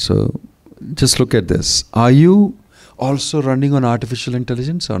 So, just look at this. Are you also running on artificial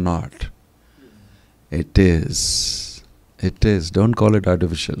intelligence or not? It is. It is. Don't call it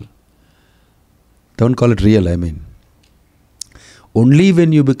artificial. Don't call it real, I mean. Only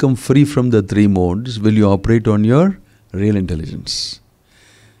when you become free from the 3 modes will you operate on your real intelligence.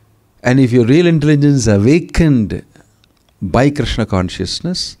 And if your real intelligence is awakened by Krishna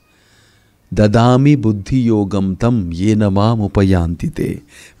consciousness, dadami buddhi yogam tam yena mam upayanti te.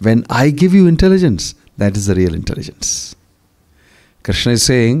 When I give you intelligence, that is the real intelligence. Krishna is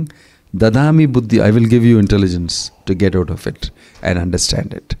saying, dadami buddhi, I will give you intelligence to get out of it and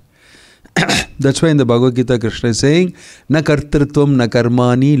understand it. That's why in the Bhagavad Gita, Krishna is saying, na kartritvam na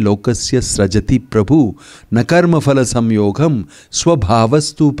karmani lokasya srajati prabhu na karma phala samyogam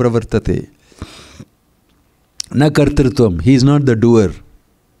swabhavastu pravartate. Na kartritvam, he is not the doer.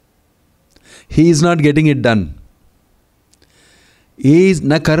 He is not getting it done. He is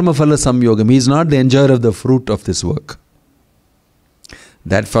na karma phala samyogam. He is not the enjoyer of the fruit of this work.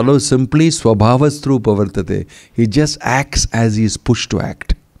 That follows simply swabhavastu pravartate. He just acts as he is pushed to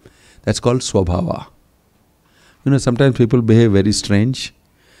act. That's called swabhava. Sometimes people behave very strange.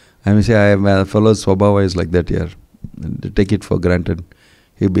 I may say, my fellow swabhava is like that here. Take it for granted.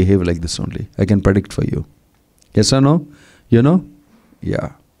 He behave like this only. I can predict for you. Yes or no? You know?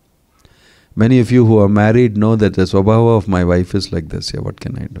 Yeah. Many of you who are married know that the swabhava of my wife is like this. Yeah, what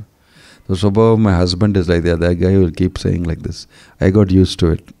can I do? The swabhava of my husband is like that. That guy will keep saying like this. I got used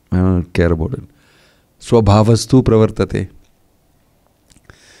to it. I don't care about it. Swabhavastu pravartate.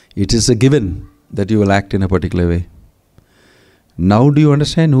 It is a given that you will act in a particular way. Now do you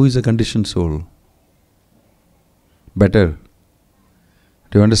understand who is a conditioned soul? Better.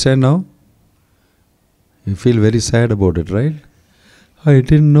 Do you understand now? You feel very sad about it, right? I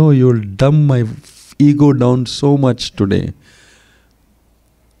didn't know you'll dumb my ego down so much today.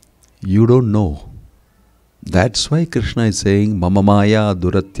 You don't know. That's why Krishna is saying, Mama Maya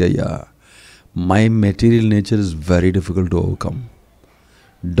Duratyaya. My material nature is very difficult to overcome.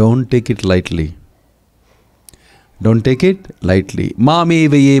 Don't take it lightly. Don't take it lightly.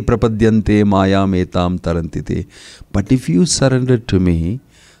 Mamevaye prapadyante mayam etam tarantite. But if you surrender to me,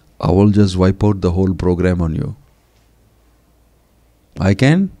 I will just wipe out the whole program on you. I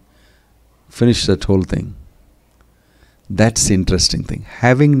can finish that whole thing. That's the interesting thing.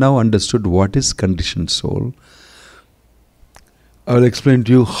 Having now understood what is conditioned soul, I will explain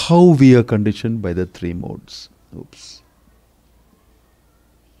to you how we are conditioned by the three modes. Oops.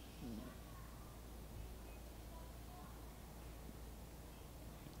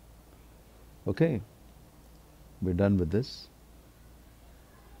 Okay, we're done with this.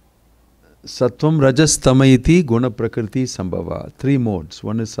 Sattvam, Rajas, Tamayiti, Guna, Prakriti, Sambhava. Three modes.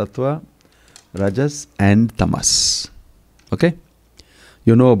 One is Sattva, Rajas and Tamas. Okay?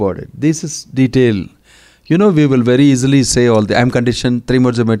 You know about it. This is detail. You know, we will very easily say all the, I am conditioned, three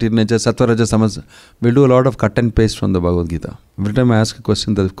modes of material nature, Sattva, Rajas, Tamas. We'll do a lot of cut and paste from the Bhagavad Gita. Every time I ask a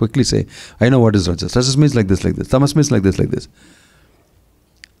question, they'll quickly say, I know what is Rajas. Rajas means like this, like this. Tamas means like this, like this.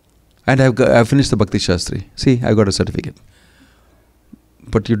 And I've finished the Bhakti Shastri. See, I got a certificate.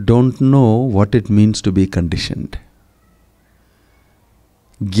 But you don't know what it means to be conditioned.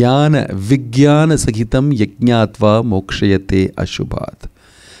 Jnana, Vijnana Sahitam Yajñatva Mokshayate Ashubhat.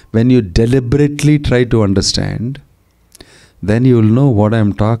 When you deliberately try to understand, then you will know what I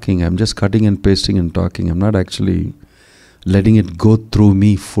am talking. I am just cutting and pasting and talking. I am not actually letting it go through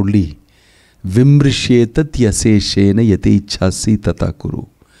me fully. Vimrishetat yaseshena yate ichhasi tata kuru.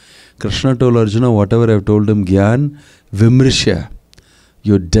 Krishna told Arjuna, whatever I have told him, Gyan, Vimrishya.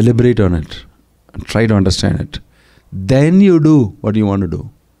 You deliberate on it and try to understand it. Then you do what you want to do.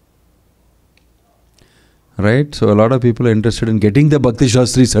 Right? So a lot of people are interested in getting the Bhakti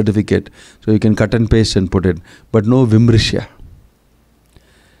Shastri certificate. So you can cut and paste and put it. But no Vimrishya.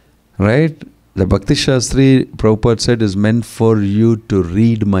 Right? The Bhakti Shastri, Prabhupada said, is meant for you to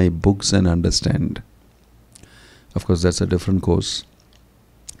read my books and understand. Of course, that's a different course.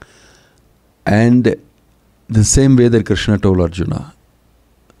 And the same way that Krishna told Arjuna,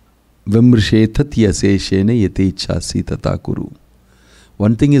 Vimrishetat yaseshena yate ichhasi tata kuru.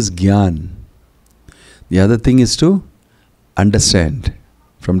 One thing is Gyan. The other thing is to understand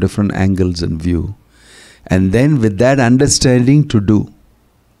from different angles and view. And then with that understanding to do.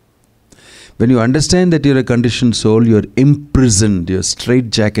 When you understand that you're a conditioned soul, you're imprisoned, you're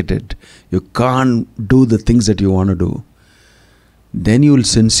straitjacketed, you can't do the things that you want to do, then you will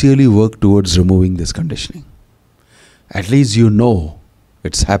sincerely work towards removing this conditioning. At least you know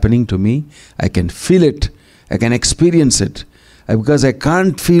it's happening to me, I can feel it, I can experience it. Because I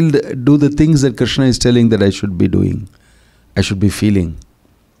can't do the things that Krishna is telling that I should be doing. I should be feeling.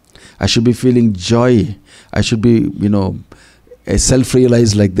 I should be feeling joy. I should be,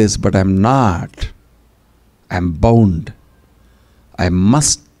 self-realized like this, but I'm not. I'm bound. I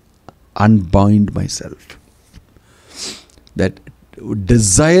must unbind myself. That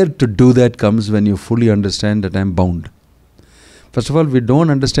desire to do that comes when you fully understand that I'm bound. First of all, we don't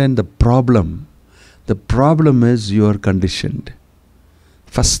understand the problem. The problem is you are conditioned.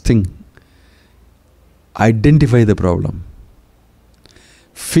 First thing, identify the problem.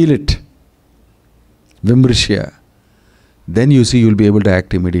 Feel it. Vimrishya. Then you see you'll be able to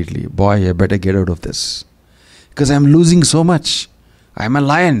act immediately. Boy, I better get out of this. Because I'm losing so much. I'm a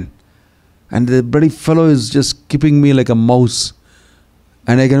lion. And the bloody fellow is just keeping me like a mouse.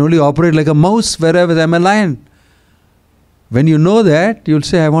 And I can only operate like a mouse wherever I'm a lion. When you know that, you'll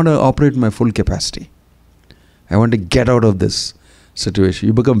say, I want to operate my full capacity. I want to get out of this situation.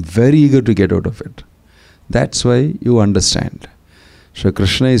 You become very eager to get out of it. That's why you understand. So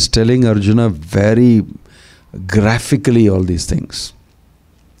Krishna is telling Arjuna very graphically all these things.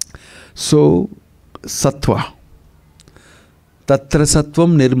 So, sattva. Tatra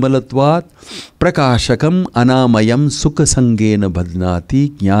sattvam nirmalatvat prakashakam anamayam sukha sangena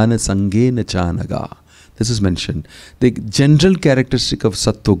badnati jnana sangena chanaga. This is mentioned. The general characteristic of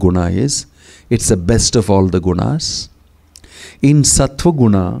sattva guna is, it's the best of all the gunas. In sattva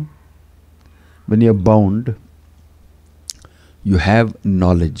guna, when you are bound, you have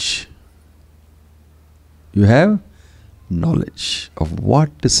knowledge. You have knowledge of what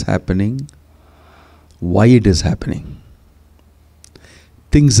is happening, why it is happening.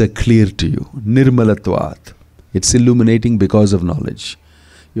 Things are clear to you. Nirmalatvat. It's illuminating because of knowledge.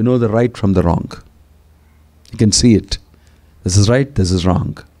 You know the right from the wrong. You can see it. This is right, this is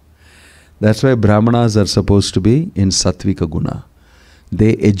wrong. That's why Brahmanas are supposed to be in Sattvika Guna.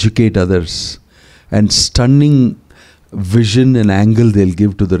 They educate others. And stunning vision and angle they'll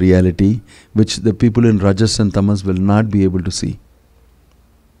give to the reality, which the people in Rajas and Tamas will not be able to see.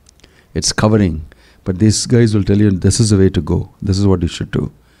 It's covering. But these guys will tell you, this is the way to go. This is what you should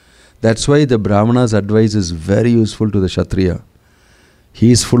do. That's why the Brahmana's advice is very useful to the Kshatriya.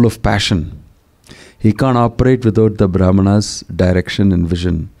 He is full of passion. He can't operate without the Brahmana's direction and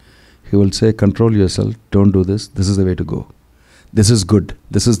vision. He will say, control yourself, don't do this, this is the way to go. This is good,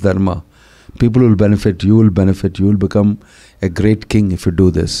 this is dharma. People will benefit, you will become a great king if you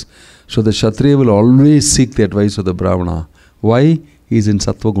do this. So the Kshatriya will always seek the advice of the Brahmana. Why? He is in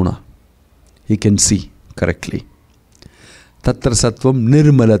Sattva Guna. He can see correctly. Tatra Sattvam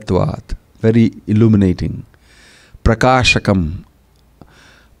Nirmalatvat. Very illuminating. Prakashakam.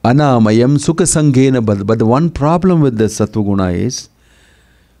 Anamayam Sukha Sanghena. But the one problem with the Sattva Guna is,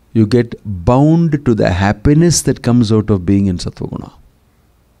 you get bound to the happiness that comes out of being in Sattva Guna.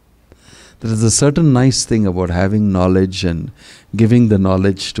 There is a certain nice thing about having knowledge and giving the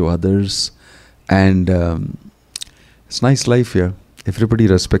knowledge to others. And it's nice life here. Everybody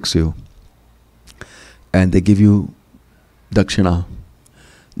respects you. And they give you dakshina.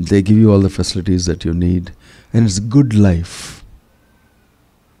 They give you all the facilities that you need. And it's good life.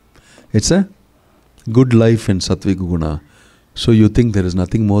 It's a good life in Sattvika Guna. So you think there is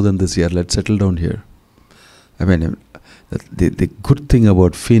nothing more than this here. Let's settle down here. I mean, the good thing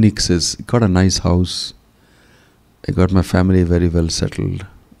about Phoenix is, I got a nice house. I got my family very well settled.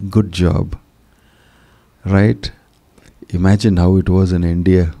 Good job. Right? Imagine how it was in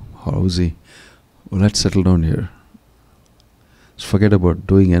India. Housey. Well, let's settle down here. Just forget about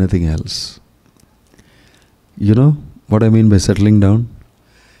doing anything else. You know what I mean by settling down?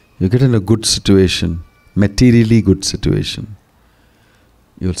 You get in a good situation, materially good situation.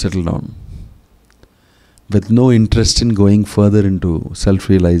 You'll settle down. With no interest in going further into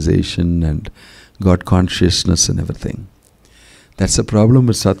self-realization and God consciousness and everything. That's the problem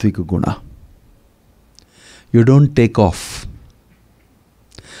with Sattvika Guna. You don't take off.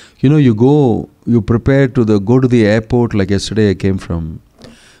 You know, you prepare to go to the airport. Like yesterday I came from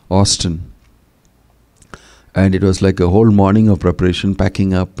Austin. And it was like a whole morning of preparation,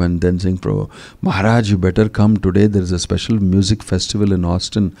 packing up and then saying, Maharaj, you better come today. There is a special music festival in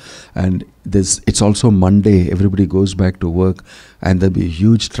Austin. And it's also Monday. Everybody goes back to work. And there'll be a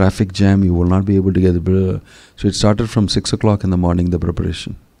huge traffic jam. You will not be able to get the... So it started from 6 o'clock in the morning, the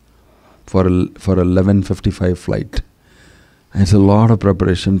preparation. For a 11:55 flight. And it's a lot of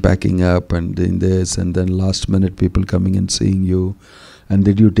preparation, packing up and doing this. And then last minute people coming and seeing you. And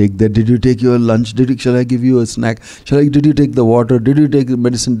did you take that? Did you take your lunch? Shall I give you a snack? Did you take the water? Did you take the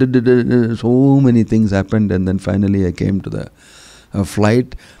medicine? So many things happened. And then finally I came to the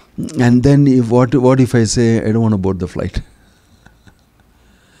flight. And then what if I say, I don't want to board the flight?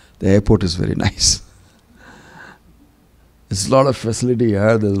 The airport is very nice. There's a lot of facility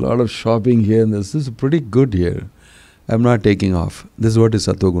here. There's a lot of shopping here. And this is pretty good here. I'm not taking off. This is what is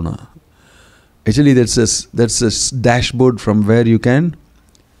Sattva Guna. Actually, that's a dashboard from where you can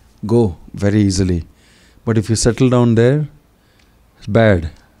go very easily. But if you settle down there, it's bad.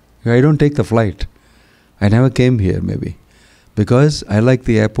 I don't take the flight. I never came here maybe. Because I like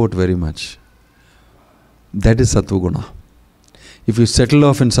the airport very much. That is Sattva Guna. If you settle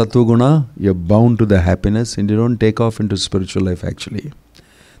off in Sattva Guna, you're bound to the happiness and you don't take off into spiritual life actually.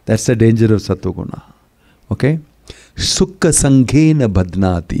 That's the danger of Sattva Guna. Okay? Sukha sanghena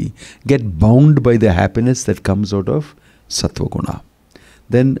badnati. Get bound by the happiness that comes out of Sattva Guna.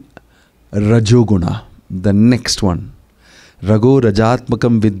 Then Rajoguna, the next one. Rago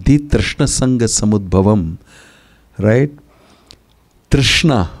rajatmakam viddhi trishna sanga samudbhavam. Right?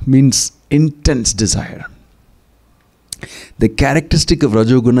 Trishna means intense desire. The characteristic of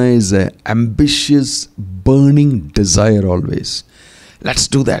Rajoguna is an ambitious, burning desire always. Let's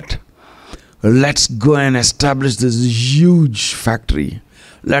do that. Let's go and establish this huge factory.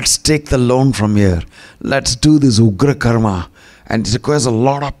 Let's take the loan from here. Let's do this Ugra Karma. And it requires a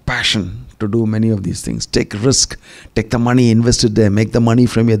lot of passion to do many of these things. Take risk. Take the money, invest it there. Make the money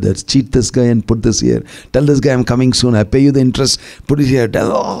from here. Let's cheat this guy and put this here. Tell this guy I'm coming soon. I pay you the interest. Put it here.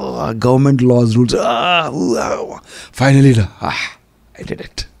 Tell, government laws, rules. Finally, I did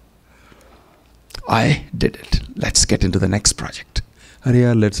it. I did it. Let's get into the next project.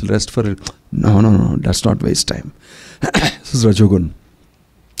 Hariya, let's rest for it. No, let's not waste time. This is Rajogun.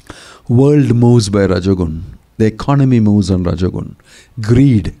 World moves by Rajogun. The economy moves on Rajogun.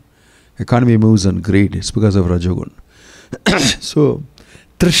 Greed. Economy moves on greed. It's because of Rajogun. So,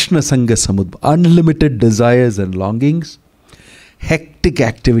 Trishna Sanga Samudbha. Unlimited desires and longings. Hectic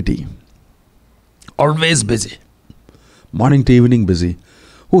activity. Always busy. Morning to evening busy.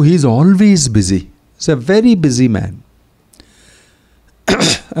 Oh, he's always busy. He's a very busy man.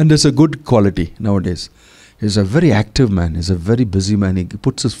 And there's a good quality nowadays. He's a very active man. He's a very busy man. He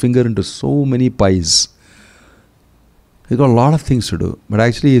puts his finger into so many pies. He's got a lot of things to do. But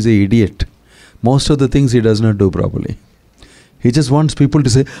actually he's an idiot. Most of the things he does not do properly. He just wants people to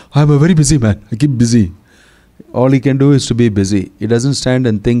say, I'm a very busy man. I keep busy. All he can do is to be busy. He doesn't stand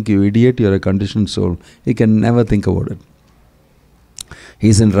and think, you idiot, you're a conditioned soul. He can never think about it.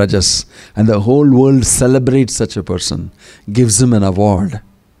 He's in Rajas. And the whole world celebrates such a person. Gives him an award.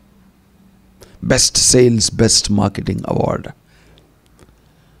 Best sales, best marketing award.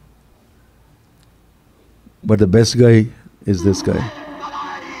 But the best guy is this guy.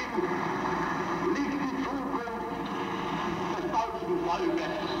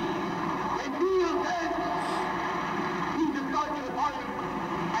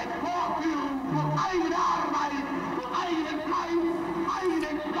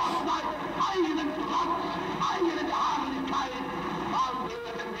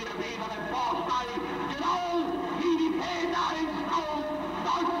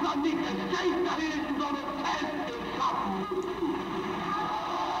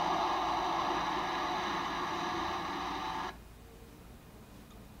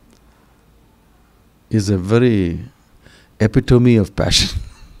 Is a very epitome of passion.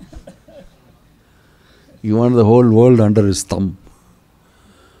 He wanted the whole world under his thumb.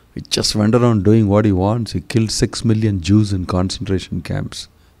 He just went around doing what he wants. He killed 6 million Jews in concentration camps.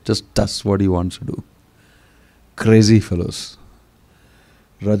 Just does what he wants to do. Crazy fellows.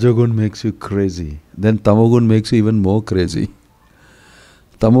 Rajogun makes you crazy. Then Tamogun makes you even more crazy.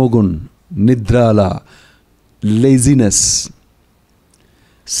 Tamogun, nidrala, laziness,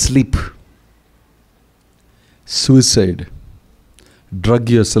 sleep, suicide, drug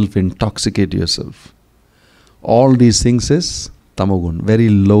yourself, intoxicate yourself. All these things is Tamogun, very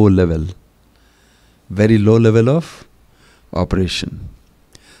low level. Very low level of operation.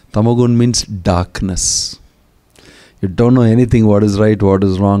 Tamogun means darkness. You don't know anything, what is right, what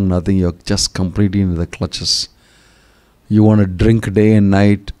is wrong, nothing. You're just completely in the clutches. You want to drink day and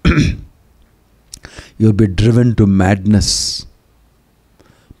night. You'll be driven to madness.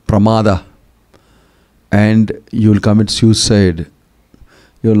 Pramada. And you'll commit suicide.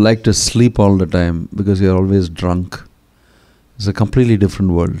 You'll like to sleep all the time because you're always drunk. It's a completely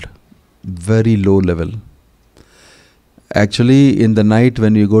different world. Very low level. Actually, in the night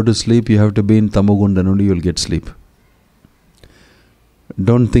when you go to sleep, you have to be in Tamogun, then only you'll get sleep.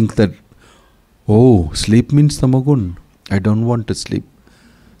 Don't think that, oh, sleep means Tamogun. I don't want to sleep.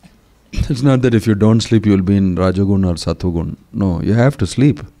 It's not that if you don't sleep, you'll be in Rajagun or Sattvagun. No, you have to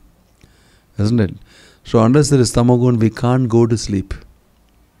sleep. Isn't it? So unless there is Tamogun, we can't go to sleep.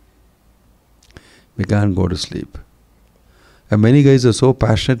 We can't go to sleep. And many guys are so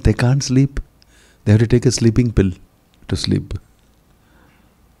passionate, they can't sleep. They have to take a sleeping pill to sleep.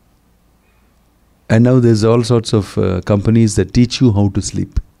 And now there's all sorts of companies that teach you how to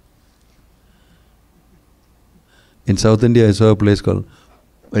sleep. In South India, I saw a place called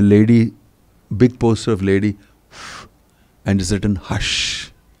a lady, big poster of lady, and it's written,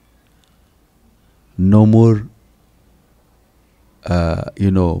 hush. No more,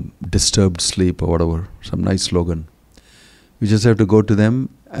 disturbed sleep or whatever. Some nice slogan. You just have to go to them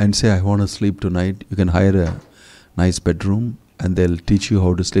and say, I want to sleep tonight. You can hire a nice bedroom and they'll teach you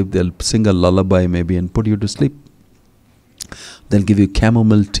how to sleep. They'll sing a lullaby maybe and put you to sleep. They'll give you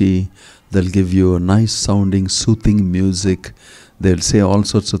chamomile tea. They'll give you a nice sounding, soothing music. They'll say all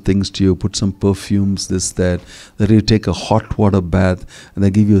sorts of things to you, put some perfumes, this, that. Then you take a hot water bath and they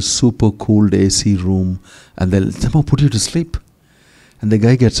give you a super cooled AC room and they'll somehow put you to sleep. And the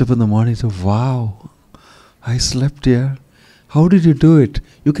guy gets up in the morning and says, wow, I slept here. How did you do it?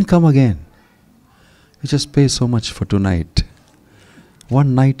 You can come again. You just pay so much for tonight.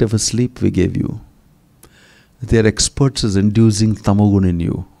 One night of a sleep we gave you. They are experts as inducing Tamogun in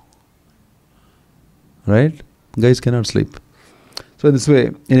you. Right? Guys cannot sleep. So in this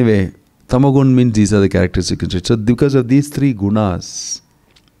way, anyway, Tamogun means these are the characteristics. So because of these three gunas,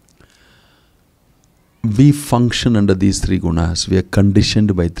 we function under these three gunas. We are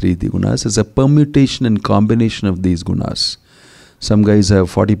conditioned by three gunas. It's a permutation and combination of these gunas. Some guys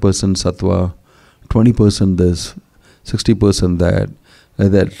have 40% sattva, 20% this, 60% that, like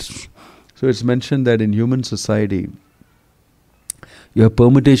that. So it's mentioned that in human society, you have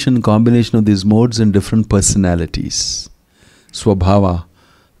permutation, combination of these modes and different personalities. Swabhava.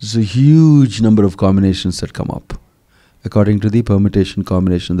 There's a huge number of combinations that come up according to the permutation,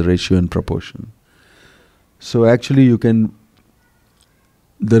 combination, the ratio and proportion. So actually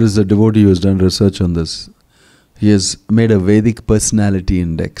there is a devotee who has done research on this. He has made a Vedic personality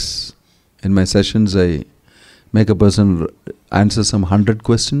index. In my sessions, I make a person answer some 100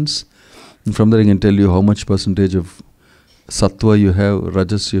 questions. And from there I can tell you how much percentage of sattva you have,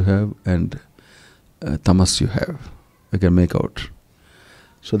 rajas you have, and tamas you have. You can make out.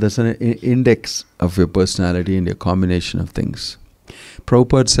 So that's an index of your personality and your combination of things.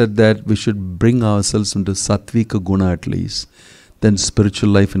 Prabhupada said that we should bring ourselves into sattvika guna at least. Then spiritual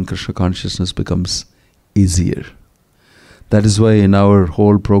life and Krishna consciousness becomes easier. That is why in our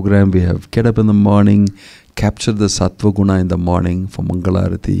whole program we have get up in the morning, capture the sattva guna in the morning for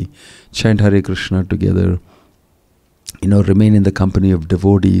Mangalarati, chant Hare Krishna together, remain in the company of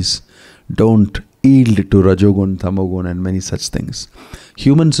devotees, don't yield to Rajogun, Tamogun and many such things.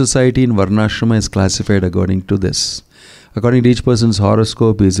 Human society in Varnashrama is classified according to this. According to each person's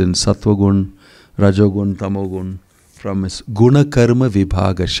horoscope is in Sattva Gun, Rajogun, Tamogun, from his Guna Karma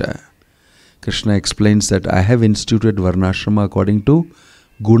Vibhagasha. Krishna explains that I have instituted Varnashrama according to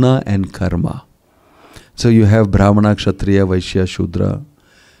Guna and Karma. So you have Brahmana, Kshatriya, Vaishya, Shudra.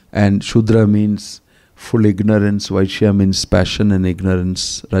 And Shudra means full ignorance, Vaishya means passion and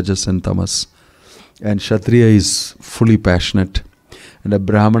ignorance, Rajas and Tamas. And Kshatriya is fully passionate. And a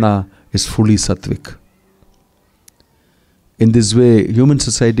Brahmana is fully sattvic. In this way, human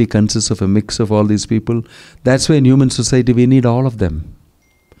society consists of a mix of all these people. That's why in human society we need all of them.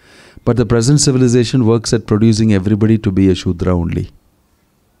 But the present civilization works at producing everybody to be a Shudra only.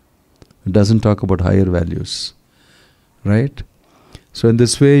 It doesn't talk about higher values. Right? So in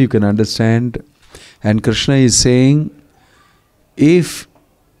this way you can understand. And Krishna is saying, if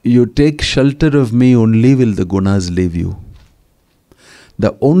you take shelter of me, only will the gunas leave you.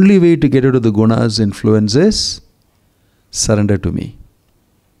 The only way to get out of the gunas influence is surrender to me.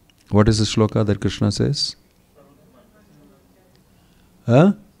 What is the shloka that Krishna says?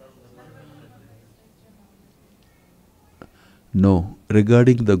 Huh? No,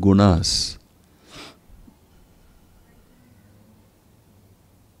 regarding the gunas.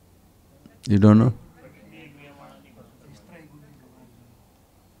 You don't know?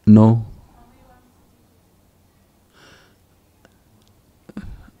 No.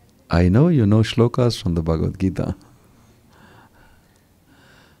 I know you know shlokas from the Bhagavad Gita.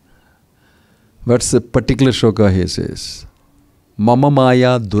 What's the particular shloka he says? Mama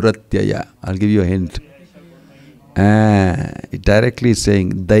Maya Duratyaya. I'll give you a hint. It directly is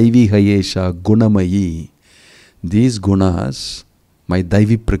saying Daivi Hayesha Gunamayi. These gunas, my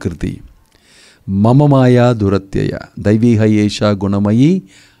Daivi Prakriti. Mama Maya Duratyaya. Daivi Hayesha Gunamayi.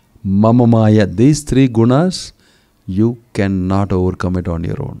 Mama Maya. These three gunas, you cannot overcome it on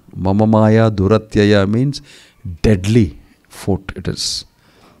your own. Mama Maya Duratyaya means deadly foot it is.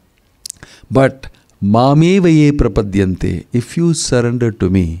 But Mamevaye Prapadyante, if you surrender to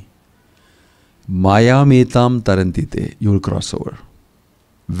me, Maya Metam Tarantite, you will cross over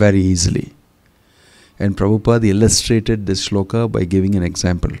very easily. And Prabhupada illustrated this shloka by giving an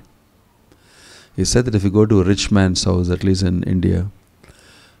example. He said that if you go to a rich man's house, at least in India,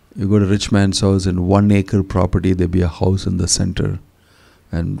 you go to a rich man's house, in 1 acre property, there'll be a house in the center,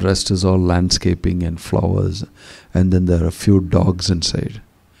 and rest is all landscaping and flowers, and then there are a few dogs inside.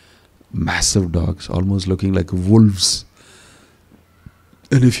 Massive dogs, almost looking like wolves.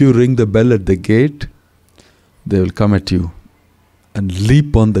 And if you ring the bell at the gate, they will come at you and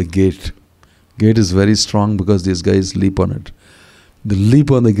leap on the gate. Gate is very strong because these guys leap on it. They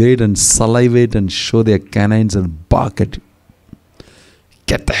leap on the gate and salivate and show their canines and bark at you.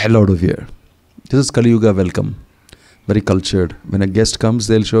 Get the hell out of here. This is Kali Yuga welcome. Very cultured. When a guest comes,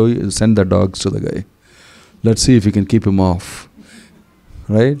 they'll show you, send the dogs to the guy. Let's see if you can keep him off.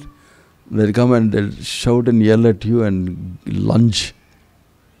 Right? They'll come and they'll shout and yell at you and lunge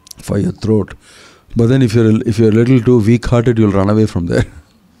for your throat. But then if you're a little too weak-hearted, you'll run away from there.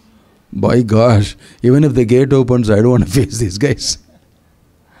 By gosh, even if the gate opens, I don't want to face these guys.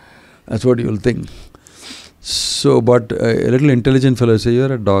 That's what you'll think. So, but a little intelligent fellow say,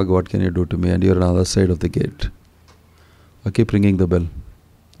 you're a dog, what can you do to me? And you're on the other side of the gate. I keep ringing the bell.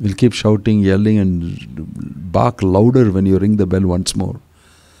 You'll keep shouting, yelling and bark louder when you ring the bell once more.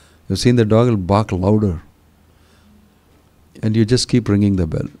 You've seen the dog will bark louder. And you just keep ringing the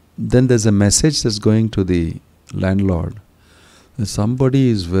bell. Then there's a message that's going to the landlord. Somebody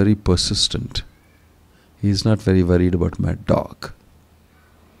is very persistent. He's not very worried about my dog.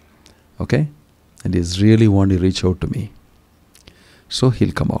 Okay? And he's really want to reach out to me. So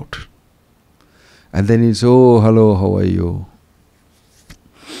he'll come out. And then he'll say, oh, hello, how are you?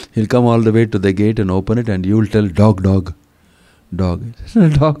 He'll come all the way to the gate and open it, and you'll tell, dog, dog, dog.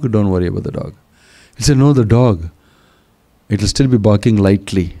 Dog, don't worry about the dog. He'll say, no, the dog. It'll still be barking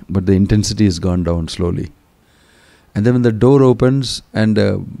lightly, but the intensity has gone down slowly. And then when the door opens and,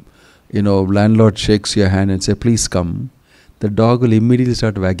 landlord shakes your hand and say, please come, the dog will immediately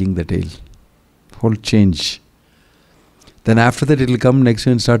start wagging the tail. Whole change. Then after that, it will come next to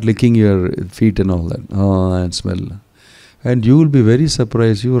you and start licking your feet and all that. Oh, and smell. And you will be very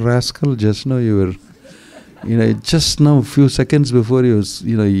surprised. You rascal, just now you were, just now, a few seconds before you was,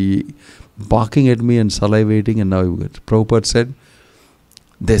 barking at me and salivating, and now you get. Prabhupada said,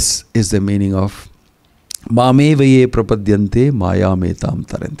 this is the meaning of Mamevaye prapadyante mayametam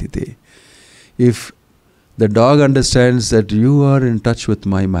tarantite. If the dog understands that you are in touch with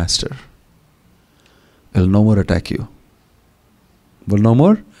my master, will no more attack you. Will no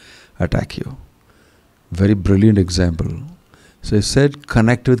more attack you. Very brilliant example. So he said,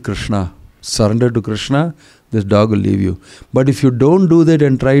 connect with Krishna, surrender to Krishna, this dog will leave you. But if you don't do that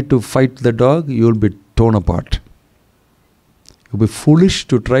and try to fight the dog, you will be torn apart. You'll be foolish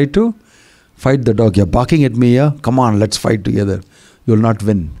to try to fight the dog. You're barking at me, yeah? Come on, let's fight together. You'll not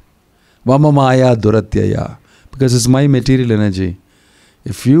win. Vamamaya duratyaya. Because it's my material energy.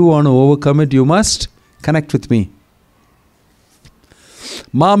 If you want to overcome it, you must connect with me.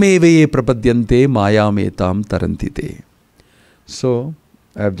 Mameveye prapadyante mayametam tarantite. So,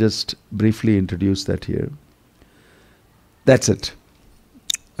 I have just briefly introduced that here. That's it.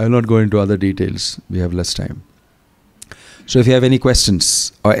 I will not go into other details. We have less time. So if you have any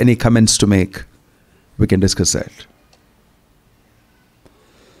questions or any comments to make, we can discuss that.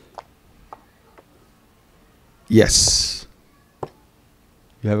 Yes.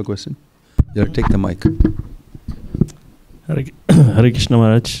 You have a question? Yeah, take the mic. Hare Krishna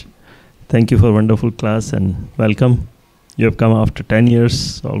Maharaj. Thank you for a wonderful class and welcome. You have come after 10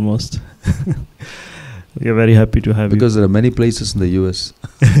 years almost. We are very happy to have you. Because there are many places in the US.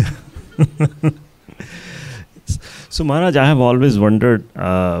 So Maharaj, I have always wondered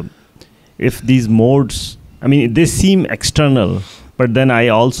if these modes, they seem external, but then I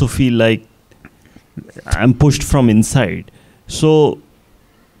also feel like I'm pushed from inside. So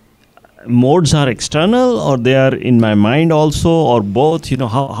modes are external, or they are in my mind also, or both?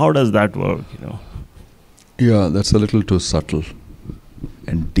 How does that work? Yeah, that's a little too subtle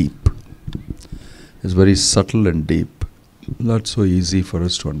and deep. It's very subtle and deep. Not so easy for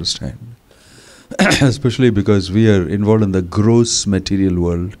us to understand. Especially because we are involved in the gross material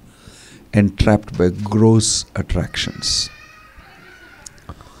world and trapped by gross attractions.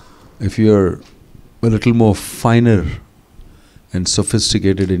 If you are a little more finer and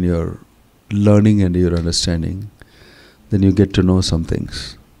sophisticated in your learning and your understanding, then you get to know some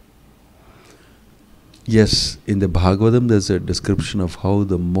things. Yes, in the Bhagavatam there's a description of how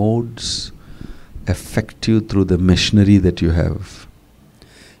the modes affect you through the machinery that you have.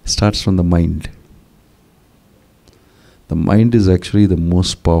 It starts from the mind. The mind is actually the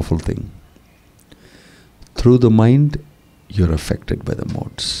most powerful thing. Through the mind, you're affected by the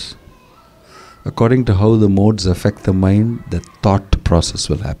modes. According to how the modes affect the mind, the thought process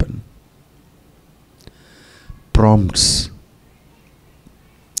will happen. Prompts.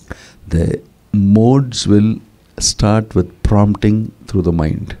 The modes will start with prompting through the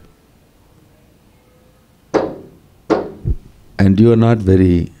mind. And you are not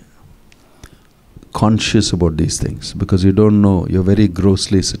very conscious about these things because you don't know, you're very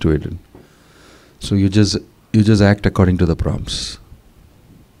grossly situated. So you just act according to the prompts.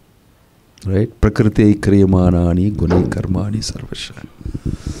 Right? Prakriti kriyamanani guni karmani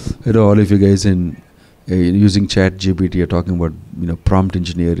sarvasya. All of you guys in using ChatGPT are talking about prompt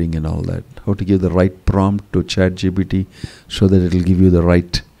engineering and all that. How to give the right prompt to ChatGPT so that it will give you the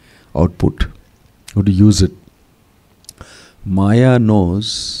right output. How to use it. Maya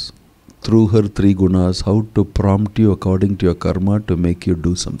knows through her three gunas how to prompt you according to your karma to make you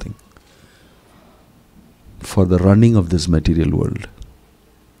do something for the running of this material world.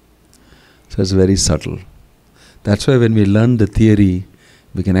 So it's very subtle. That's why when we learn the theory,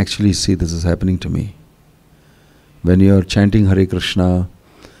 we can actually see this is happening to me. When you are chanting Hare Krishna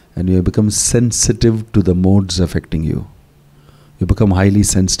and you become sensitive to the modes affecting you, you become highly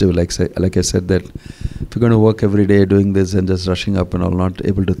sensitive. Like I said, that if you're going to work every day doing this and just rushing up and all, not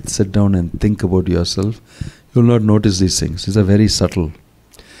able to sit down and think about yourself, you will not notice these things. These are very subtle.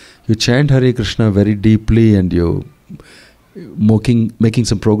 You chant Hare Krishna very deeply and you making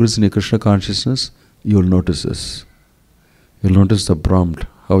some progress in your Krishna consciousness, you will notice this. You will notice the prompt,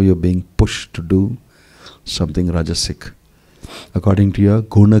 how you're being pushed to do something rajasic according to your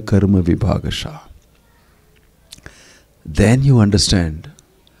guna karma vibhagasha. Then you understand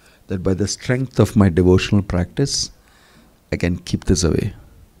that by the strength of my devotional practice, I can keep this away.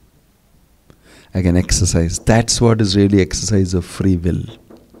 I can exercise. That's what is really exercise of free will.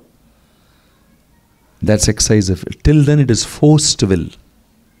 That's exercise of will. Till then it is forced will.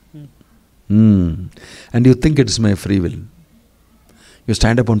 And you think it is my free will. You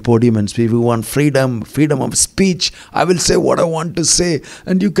stand up on podium and speak, we want freedom of speech. I will say what I want to say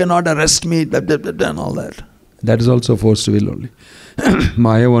and you cannot arrest me, blah, blah, blah, blah, and all that. That is also forced will only.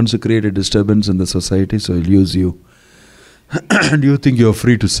 Maya wants to create a disturbance in the society, so he'll use you. And you think you're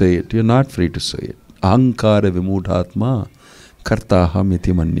free to say it. You're not free to say it. Ahankara vimudhatma kartaham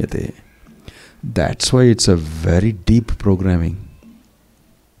iti manyate. That's why it's a very deep programming.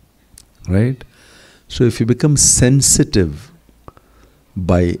 Right? So if you become sensitive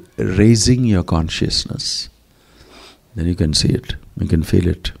by raising your consciousness, then you can see it, you can feel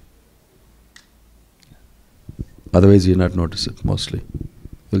it. Otherwise you'll not notice it mostly.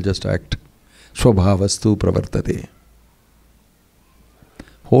 You'll just act. Swabhavastu pravartate.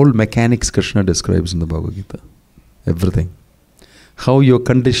 Whole mechanics Krishna describes in the Bhagavad Gita. Everything. How you're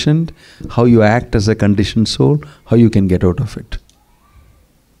conditioned, how you act as a conditioned soul, how you can get out of it.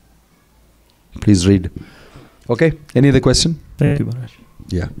 Please read. Okay, any other question? Thank you, Maharaj.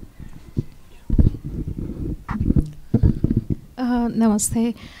 Yeah.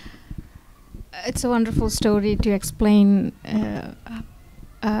 Namaste. It's a wonderful story to explain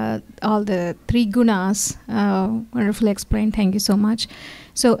all the three gunas. Wonderfully explained. Thank you so much.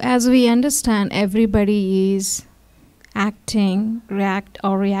 So as we understand, everybody is reacting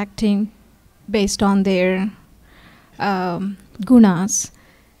based on their gunas.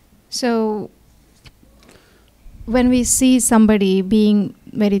 So when we see somebody being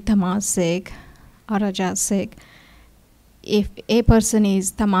very tamasic or rajasic, if a person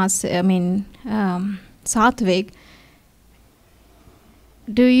is sattvic,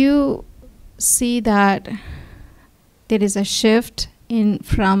 do you see that there is a shift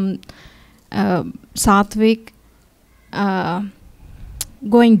from sattvic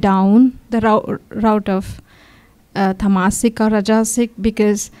going down the route of tamasic or rajasic?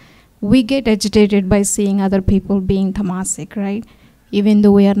 Because we get agitated by seeing other people being tamasic, right? Even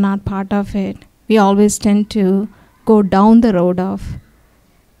though we are not part of it, we always tend to go down the road of.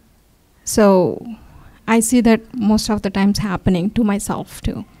 So I see that most of the times happening to myself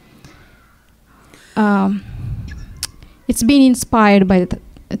too. It's been inspired by the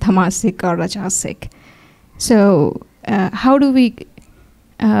tamasic or rajasic. So how do we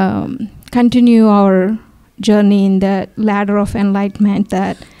continue our journey in the ladder of enlightenment?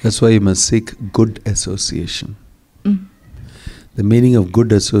 That's why you must seek good association. Mm. The meaning of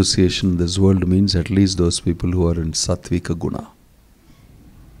good association in this world means at least those people who are in sattvika guna.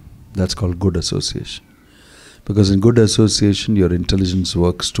 That's called good association. Because in good association, your intelligence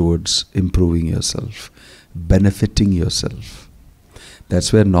works towards improving yourself, benefiting yourself.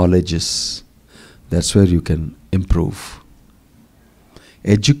 That's where knowledge is. That's where you can improve.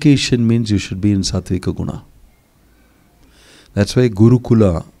 Education means you should be in sattvika guna. That's why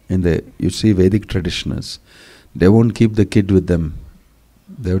Gurukula, you see Vedic traditioners, they won't keep the kid with them.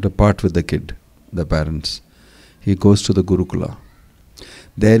 They have to part with the kid, the parents. He goes to the Gurukula.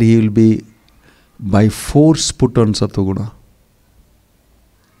 There he will be by force put on sattva-guna.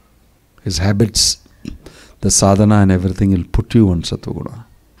 His habits, the sadhana and everything will put you on sattva-guna.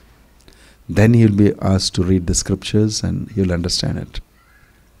 Then he will be asked to read the scriptures and he will understand it.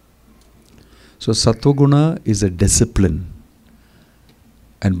 So sattva-guna is a discipline.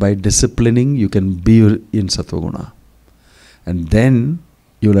 And by disciplining, you can be in sattva-guna. And then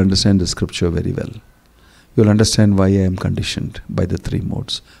you will understand the scripture very well. You will understand why I am conditioned by the three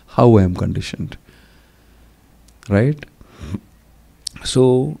modes. How I am conditioned. Right?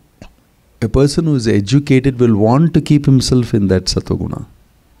 So, a person who is educated will want to keep himself in that sattva-guna.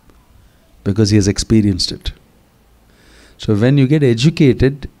 Because he has experienced it. So when you get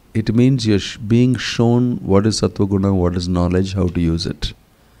educated, it means you're being shown what is sattva-guna, what is knowledge, how to use it.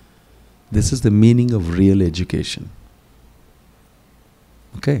 This is the meaning of real education.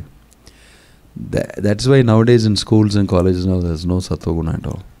 Okay. That's why nowadays in schools and colleges now there's no sattva-guna at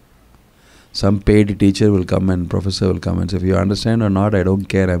all. Some paid teacher will come and professor will come and say, if you understand or not, I don't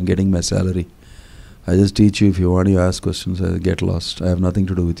care, I'm getting my salary. I just teach you, if you want to ask questions, I get lost. I have nothing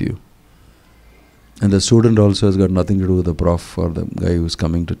to do with you. And the student also has got nothing to do with the prof or the guy who's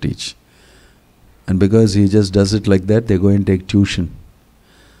coming to teach. And because he just does it like that, they go and take tuition.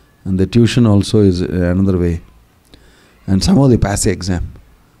 And the tuition also is another way. And somehow they pass the exam.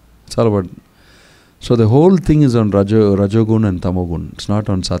 It's all about... So the whole thing is on Rajogun and Tamogun. It's not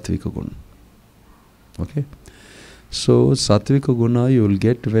on Sattvika Gun. Okay? So Sattvika Guna you will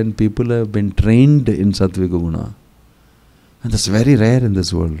get when people have been trained in Sattvika Guna. And that's very rare in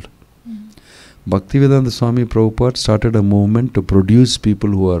this world. Bhaktivedanta Swami Prabhupada started a movement to produce people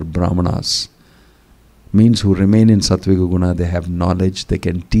who are Brahmanas. Means who remain in Sattvika Guna, they have knowledge, they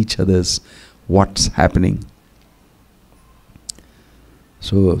can teach others what's happening.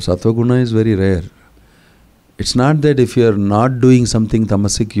 So sattva guna is very rare. It's not that if you are not doing something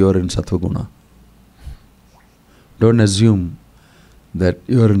tamasic, you are in sattva guna. Don't assume that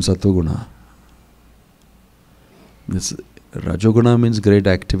you are in sattva guna. This rajoguna means great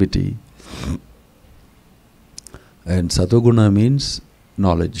activity, and sattva guna means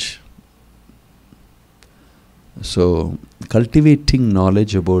knowledge. So cultivating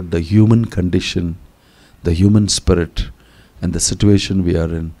knowledge about the human condition, the human spirit, and the situation we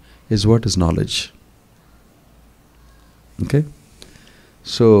are in is what is knowledge. Okay?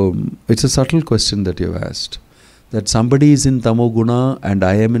 So it's a subtle question that you have asked. That somebody is in tamoguna and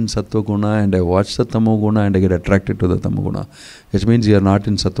I am in sattva guna and I watch the tamoguna and I get attracted to the tamoguna. It means you are not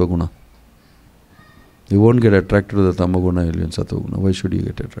in sattva guna. You won't get attracted to the tamoguna, you'll be in sattva guna. Why should you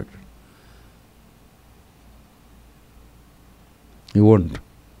get attracted? You won't.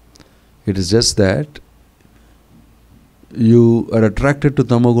 It is just that you are attracted to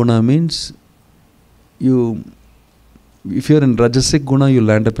tamoguna means if you are in rajasic guna, you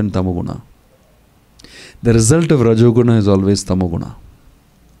land up in tamoguna. The result of rajoguna is always tamoguna.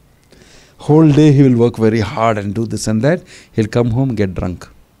 Whole day he will work very hard and do this and that. He'll come home, get drunk.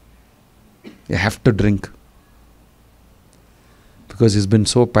 You have to drink. Because he's been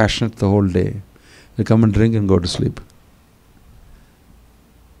so passionate the whole day. He'll come and drink and go to sleep.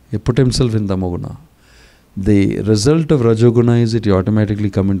 He put himself in tamoguna. The result of rajoguna is that you automatically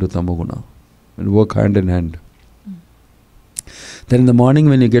come into tamoguna and work hand in hand. Then in the morning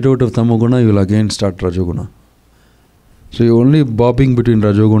when you get out of tamoguna, you will again start rajoguna. So you're only bobbing between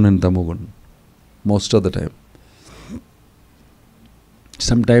rajoguna and tamoguna most of the time.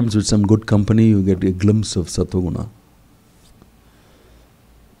 Sometimes with some good company you get a glimpse of sattva-guna.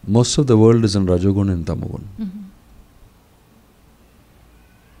 Most of the world is in rajoguna and tamoguna.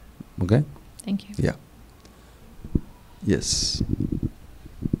 Okay? Thank you. Yeah. Yes.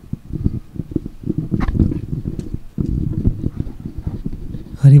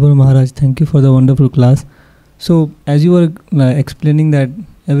 Haribol Maharaj, thank you for the wonderful class. So, as you were explaining that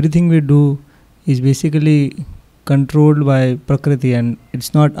everything we do is basically controlled by Prakriti and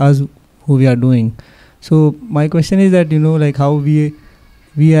it's not us who we are doing. So, my question is that, like how we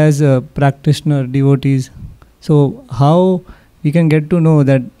as a practitioner, devotees, so how we can get to know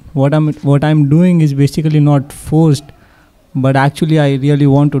that what I'm doing is basically not forced, but actually I really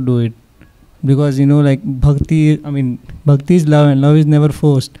want to do it. Because like bhakti is love and love is never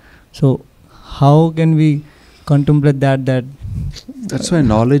forced. So how can we contemplate that? That's why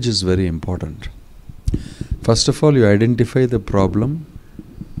knowledge is very important. First of all, you identify the problem,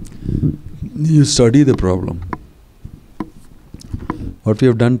 you study the problem. What we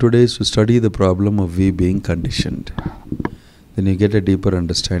have done today is to study the problem of we being conditioned. Then you get a deeper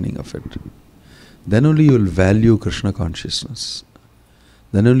understanding of it. Then only you will value Krishna consciousness.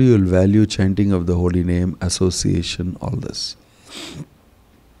 Then only you will value chanting of the holy name, association, all this.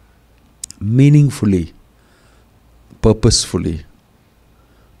 Meaningfully, purposefully,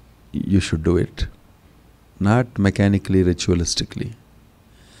 you should do it. Not mechanically, ritualistically.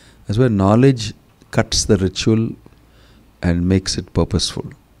 That's why knowledge cuts the ritual and makes it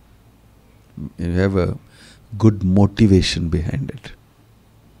purposeful. You have a good motivation behind it.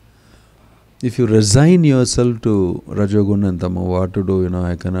 If you resign yourself to Rajoguna and Tamo, what to do,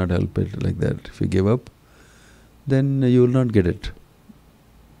 I cannot help it, like that. If you give up, then you will not get it.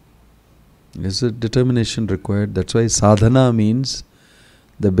 There's a determination required. That's why sadhana means,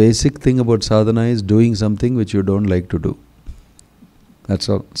 the basic thing about sadhana is doing something which you don't like to do. That's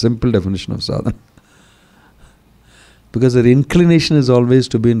all. Simple definition of sadhana. Because the inclination is always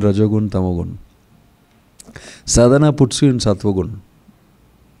to be in Rajogun, Tamogun. Sadhana puts you in Sattvagun.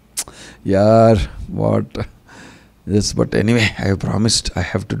 Yaar, what? Yes, but anyway, I have promised, I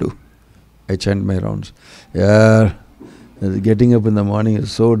have to do. I chant my rounds. Yaar, getting up in the morning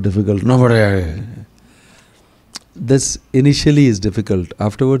is so difficult. Nobody. This initially is difficult.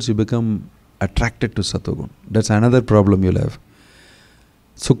 Afterwards, you become attracted to Sattvagun. That's another problem you'll have.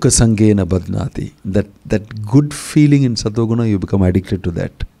 Sukha sangena badnati. That good feeling in Sattva-guna, you become addicted to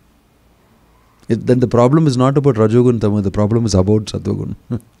that. Then the problem is not about Rajogun Tama, the problem is about Sattva-guna.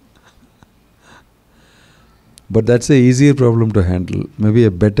 But that's a easier problem to handle. Maybe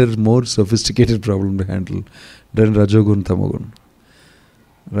a better, more sophisticated problem to handle than Rajogun Tamagun.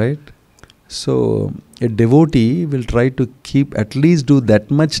 Right? So, a devotee will try to at least do that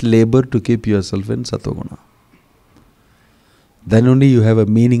much labor to keep yourself in Sattva-guna. Then only you have a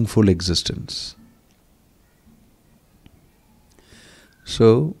meaningful existence.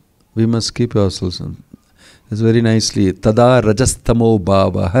 So, we must keep ourselves in. It's very nicely. Tada rajastamo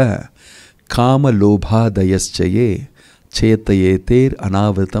bhavaha kama lobha dayaschaye Chetayeter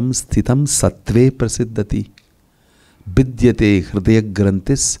anavritam sthitam sattve prasiddhati. Bidyate hridaya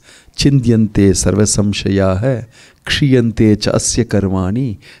grantis chindyante sarvasamshaya kshiyante cha asya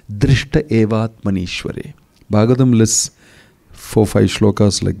karmani drishta evatmanishware. Bhagavatam lists 4-5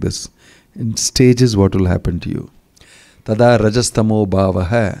 shlokas like this. In stages what will happen to you. Tada rajastamo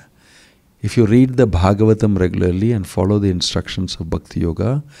bhavaha. If you read the Bhagavatam regularly and follow the instructions of Bhakti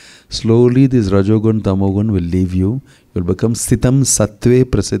Yoga, slowly this Rajogun, Tamogun will leave you. You will become Sthitam Sattve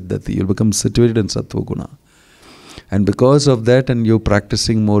Prasiddhati. You will become situated in Sattva Guna. And because of that, and you're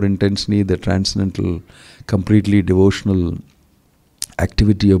practicing more intensely the transcendental, completely devotional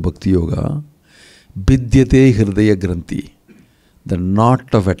activity of Bhakti Yoga, Bidyate Hridaya Granthi. The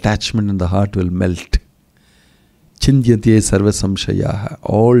knot of attachment in the heart will melt. Chindyate sarva samshayaha.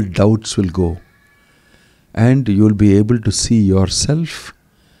 All doubts will go. And you will be able to see yourself,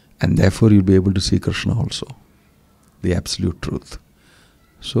 and therefore you will be able to see Krishna also. The absolute truth.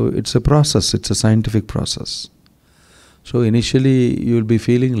 So it's a process, it's a scientific process. So initially you will be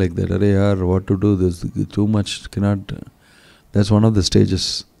feeling like that, Arey yaar, what to do, this too much, cannot. That's one of the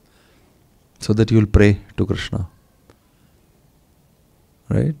stages. So that you will pray to Krishna.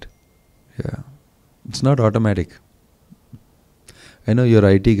 Right? Yeah. It's not automatic. I know you're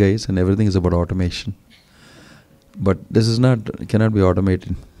IT guys and everything is about automation. But this is not, cannot be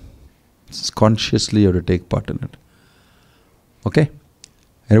automated. It's consciously you have to take part in it. Okay?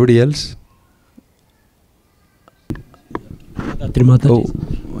 Anybody else? Oh,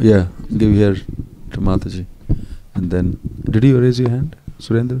 yeah. Give here to Mathaji. And then, did you raise your hand,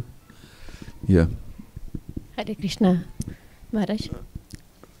 Surendra? Yeah. Hare Krishna, Maharaj.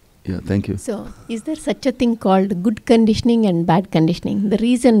 Yeah, thank you. So, is there such a thing called good conditioning and bad conditioning? The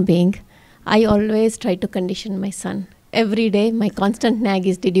reason being, I always try to condition my son. Every day, my constant nag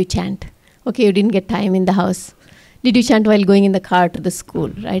is, did you chant? Okay, you didn't get time in the house. Did you chant while going in the car to the school,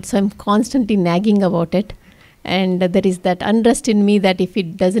 right? So, I'm constantly nagging about it. And there is that unrest in me that if he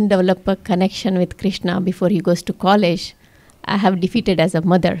doesn't develop a connection with Krishna before he goes to college, I have defeated as a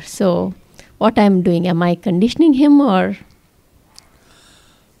mother. So, what I'm doing, am I conditioning him or...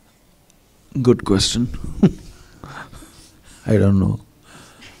 Good question. I don't know.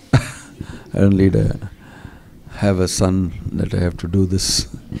 I don't have a son that I have to do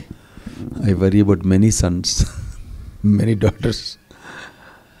this. I worry about many sons, many daughters.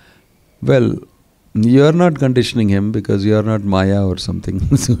 Well, you are not conditioning him because you are not Maya or something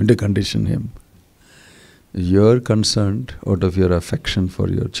that's going to condition him. You are concerned out of your affection for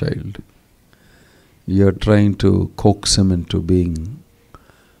your child. You are trying to coax him into being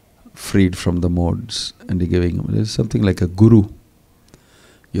freed from the modes, and you're giving him. It's something like a guru.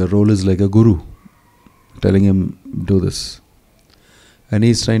 Your role is like a guru, telling him, do this. And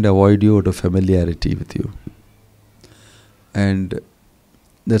he's trying to avoid you out of familiarity with you. And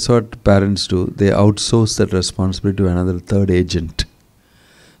that's what parents do. They outsource that responsibility to another third agent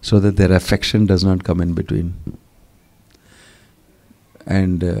so that their affection does not come in between.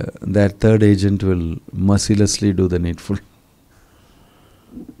 And that third agent will mercilessly do the needful.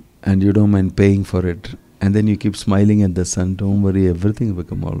 And you don't mind paying for it. And then you keep smiling at the son. Don't worry, everything will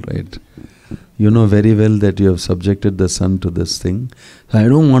become all right. You know very well that you have subjected the son to this thing. I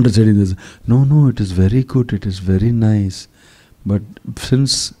don't want to study this. No, it is very good. It is very nice. But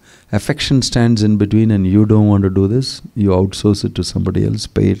since affection stands in between and you don't want to do this, you outsource it to somebody else,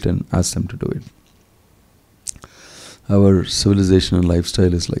 pay it and ask them to do it. Our civilization and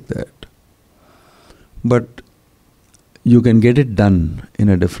lifestyle is like that. But you can get it done in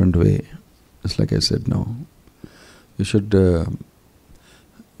a different way. It's like I said now. You should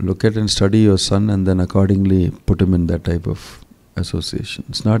look at and study your son and then accordingly put him in that type of association.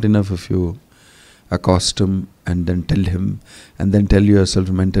 It's not enough if you accost him and then tell him and then tell yourself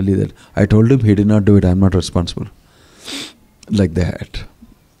mentally that I told him, he did not do it, I am not responsible. Like that.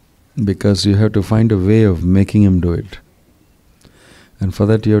 Because you have to find a way of making him do it. And for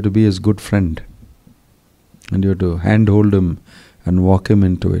that you have to be his good friend. And you have to handhold him and walk him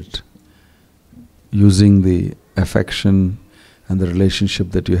into it, using the affection and the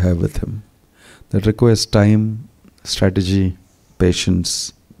relationship that you have with him. That requires time, strategy,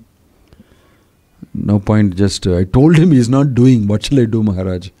 patience. No point just, I told him he's not doing, what shall I do,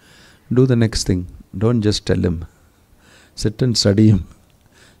 Maharaj? Do the next thing. Don't just tell him. Sit and study him.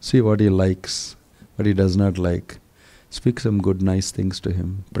 See what he likes, what he does not like. Speak some good, nice things to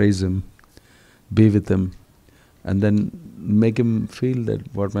him. Praise him. Be with him. And then make him feel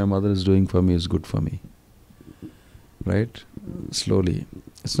that what my mother is doing for me is good for me. Right? Slowly.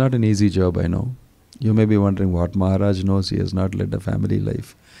 It's not an easy job, I know. You may be wondering what Maharaj knows. He has not led a family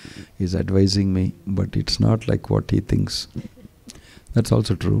life. He's advising me, but it's not like what he thinks. That's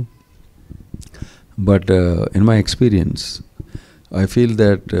also true. But in my experience, I feel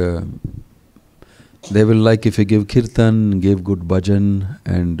that they will like if you give kirtan, give good bhajan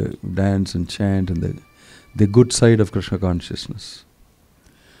and dance and chant and the good side of Krishna consciousness.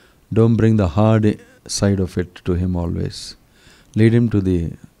 Don't bring the hard side of it to him always. Lead him to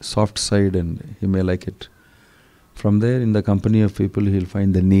the soft side and he may like it. From there, in the company of people, he'll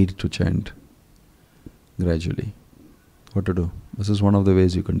find the need to chant gradually. What to do? This is one of the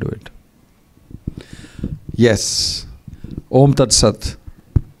ways you can do it. Yes. Om Tat Sat.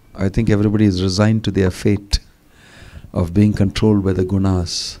 I think everybody is resigned to their fate of being controlled by the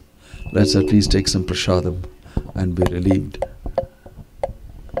gunas. Let's at least take some prasadam and be relieved.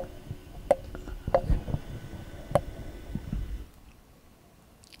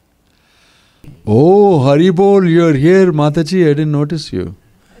 Oh, Haribol, you're here. Mathaji, I didn't notice you.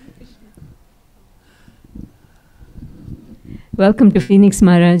 Welcome to Phoenix,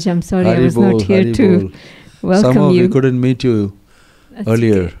 Maharaj. I'm sorry I was not here to welcome Somehow you. we couldn't meet you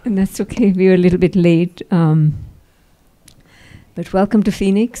earlier. Okay. That's okay. We were a little bit late. But welcome to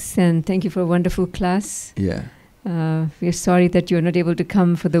Phoenix and thank you for a wonderful class. Yeah. We're sorry that you're not able to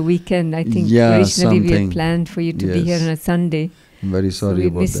come for the weekend. I think Yeah, originally we something. had planned for you to be here Yes. on a Sunday. I'm very sorry so we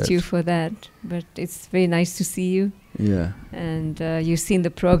about missed that. you for that. But it's very nice to see you. Yeah. And you've seen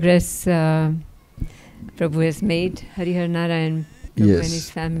the progress Prabhu has made, Hariharanarayana Prabhu Yes. and his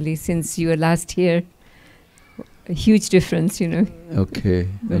family since you were last here. A huge difference, you know. Okay,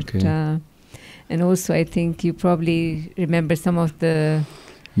 But, okay. and also I think you probably remember some of the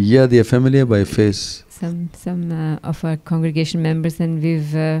Yeah, they are familiar by face. some of our congregation members, and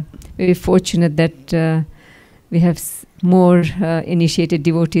we've very fortunate that we have more initiated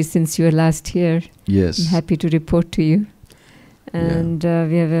devotees since you were last here. Yes. I'm happy to report to you. And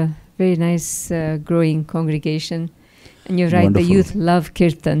we have a very nice growing congregation. And you're right, Wonderful. the youth love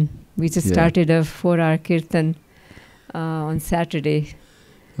kirtan. We just Yeah. started a 4-hour kirtan on Saturday.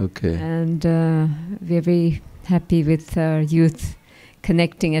 Okay. And we are very happy with our youth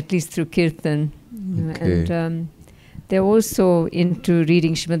connecting at least through kirtan. You know, Okay. and they're also into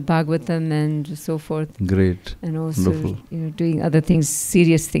reading Srimad Bhagavatam and so forth. Great. And also Wonderful. doing other things,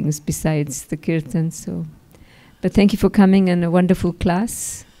 serious things besides the kirtan. So, but thank you for coming and a wonderful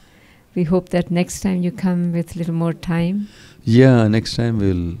class. We hope that next time you come with a little more time. Yeah, next time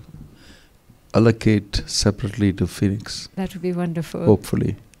we'll allocate separately to Phoenix. That would be wonderful.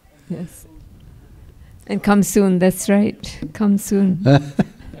 Hopefully. Yes. And come soon, that's right. Come soon.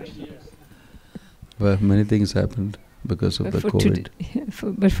 Well, many things happened because of the COVID.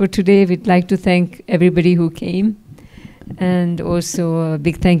 But for today, we'd like to thank everybody who came. And also a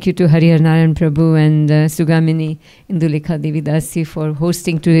big thank you to Hariharanarayana Prabhu and Sugamini, induleka, Devi, dasi for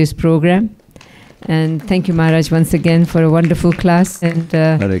hosting today's program. And thank you, Maharaj, once again for a wonderful class and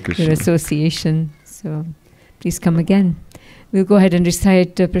your association. So please come again. We'll go ahead and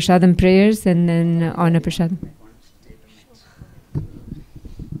recite prasadam prayers and then honor prasadam.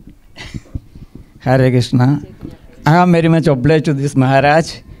 Hare Krishna. I am very much obliged to this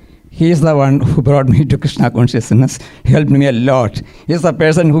Maharaj. He is the one who brought me to Krishna consciousness. He helped me a lot. He is the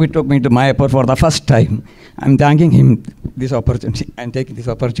person who took me to Mayapur for the first time. I am thanking him this opportunity. I am taking this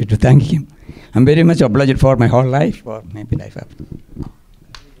opportunity to thank him. I am very much obliged for my whole life, or maybe life after.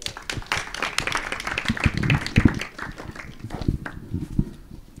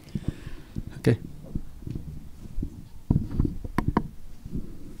 Okay.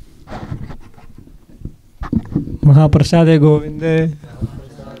 महाप्रसादे गोविंदे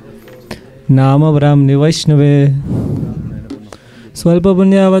नाम ब्राह्मणे वैष्णवे स्वल्प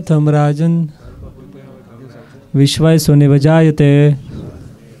पुण्यावतम राजन विश्वाय सुनिव जायते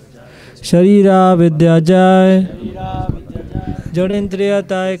शरीरा विद्या जाय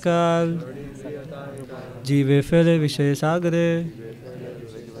जड़ेन्द्रियताय काल जीवे फैले विषय सागरे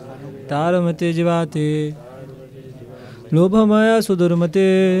तारमते जीवाते लोभमाया सुदुर्मते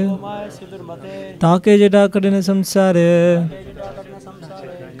ताके जटा कठिन संसारे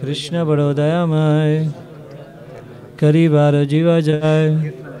कृष्ण बड़ो दयामय करी बार जीवा जाय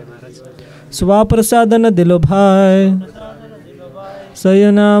स्वा प्रसादन दिलो भाई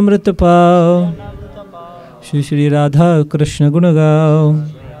सयनामृत पाओ श्री श्री राधा कृष्ण गुण गाओ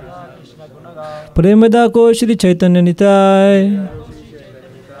प्रेमदा को श्री चैतन्य निताय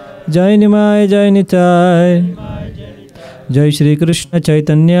जय निमाय जय निताय जय श्री कृष्ण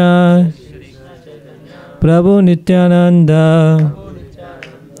चैतन्य प्रभु Nityanand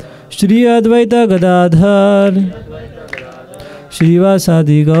Shri Advaita Gadadhar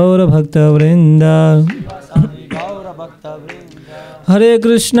Shrivasadhi Gaura Bhakta Vrinda. Hare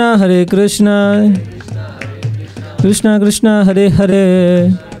Krishna, Krishna Krishna, Hare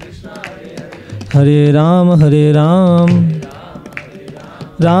Hare, Hare Ram,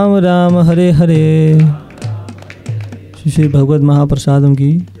 Ram Ram, Hare Hare. Shri Bhagavad Mahaprasadam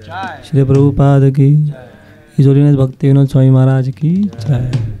ki, Shri Prabhupada ki, His Holiness Bhakti Vinod Swami Maharaj ki jai.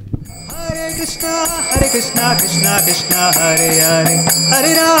 Hare Krishna, Krishna Krishna, Hare Hare,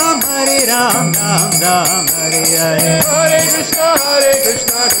 Hare Ram, Ram Ram, Hare Hare. Hare Krishna,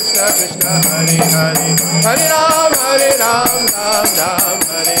 Krishna Krishna, Hare Hare, Hare Ram, Ram Ram,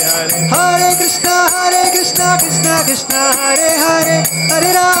 Hare Hare. Hare Krishna, Krishna Krishna, Hare Hare,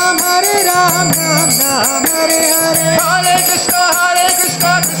 Hare Ram, Ram Ram, Hare Hare. Hare Krishna,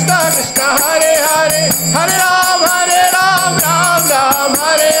 Krishna Krishna, Hare Hare, Hare Ram, Ram Ram,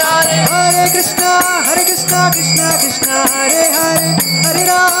 Hare Hare. Hare Krishna, Krishna Krishna, Hare Hare, Hare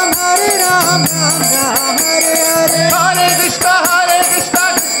Ram, Ram Ram, Hare Hare. Hare Krishna,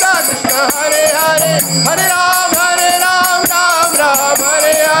 Krishna Krishna, Hare Hare, Hare Ram, Ram Ram,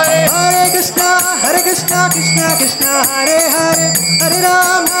 Hare Hare. Hare Krishna, Krishna Krishna, Hare Hare, Hare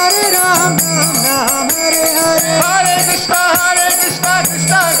Ram, Ram Ram, Hare Hare. Hare Krishna,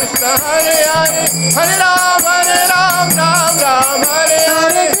 Krishna Krishna, Hare Hare, Hare Ram, Ram Ram, Hare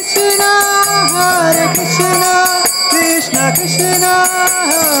Hare. Hare Krishna, Krishna Krishna,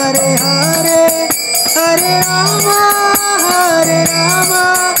 Hare Hare, Hare Rama,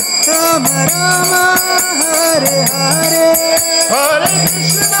 Rama Rama, Hare Hare. Hare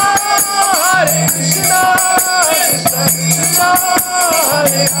Krishna, Krishna Krishna,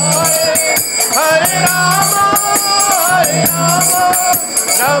 Hare Hare, Hare Rama,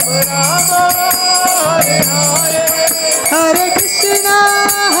 Rama Rama, Hare Hare. Hare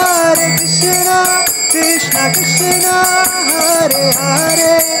Krishna, Krishna Krishna, Hare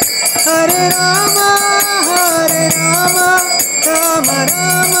Hare, Hare Rama, Rama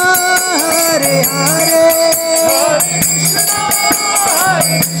Rama, Hare Hare. Hare Krishna,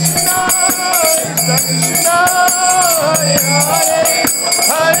 Krishna Krishna, Hare Hare,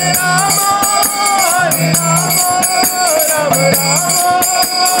 Hare Rama, Rama Rama,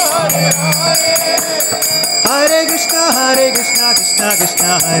 Hare Hare. Hare Krishna, Krishna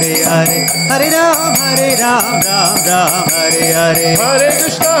Krishna, Hare Hare, Hare Ram, Ram Ram, Hare Hare. Hare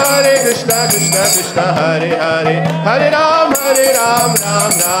Krishna, Krishna Krishna, Hare Hare, Hare Ram,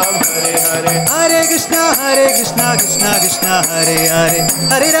 Ram Ram, Hare Hare. Hare Krishna, Krishna Krishna, Hare Hare,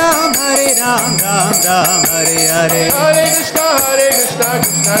 Hare Ram, Ram Ram, Hare Hare. Hare Krishna,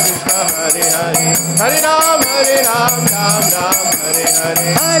 Krishna Krishna, Hare Hare, Hare Ram, Ram Ram, Hare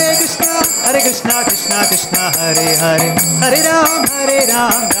Hare. Hare Krishna, Krishna Krishna, Hare Hare, Hare Ram,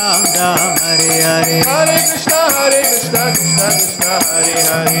 Ram Ram, Hare Hare. Hare Krishna, Krishna Krishna, Hare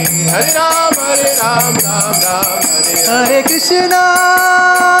Hare, Hare Ram, Ram Ram, Hare Hare. Hare Krishna,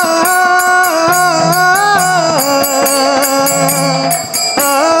 Krishna Krishna, Hare Hare, Hare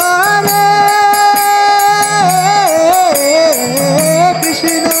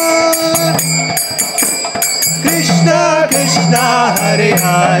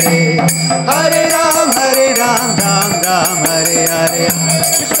Ram, Ram Ram, Hare Hare.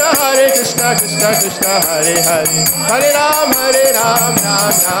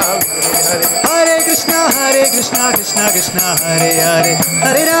 Krishna, Krishna Krishna, Hare Hare,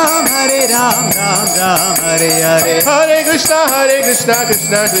 Hare Ram, Ram Ram, Hare Hare. Hare Krishna,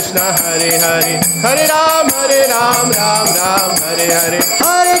 Krishna Krishna, Hare Hare, Hare Ram, Ram Ram, Hare Hare.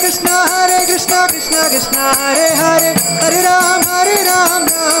 Hare Krishna, Krishna Krishna, Hare Hare, Hare Ram,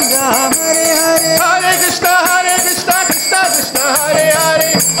 Ram Ram, Hare Hare. Hare Krishna, Krishna Krishna, Hare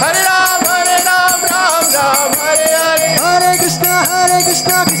Hare, Hare Ram, Ram Ram, Hare Hare. Hare Krishna,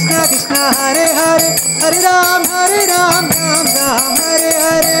 Krishna Krishna, Hare Hare, Hare Ram, Ram Ram, Hare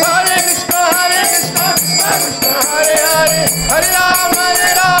Hare. Hare Krishna, Krishna Krishna, Hare Hare, Hare Ram, Ram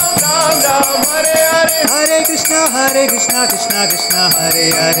Hare Hare. Hare Krishna, Krishna Krishna, Hare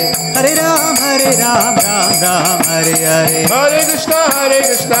Hare, Hare Ram, Ram Hare Hare. Hare Krishna,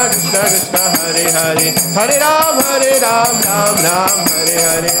 Krishna Krishna, Hare Hare, Hare Ram, Ram Hare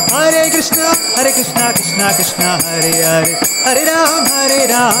Hare. Hare Krishna, Krishna Krishna, Hare Hare, Hare Ram, Ram Hare Hare. Hare Krishna, Krishna Krishna, Hare Hare, Hare Ram,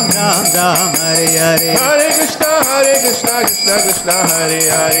 Ram Hare Hare. Hare Krishna, Krishna Krishna, Hare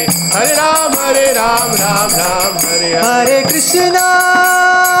Hare, Hare Ram, Ram Hare Hare. Hare Krishna,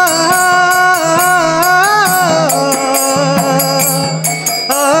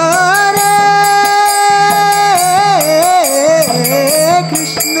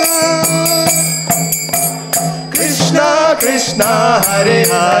 Krishna Hare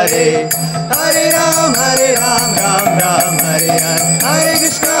Hare, Hare Ram, Ram Ram, Hare Hare, Hare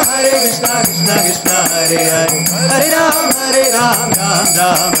Krishna, Krishna Krishna, Hare Hare, Hare Ram, Ram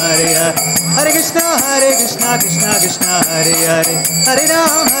Ram, Hare Hare, Hare Krishna, Krishna Krishna, Hare Hare, Hare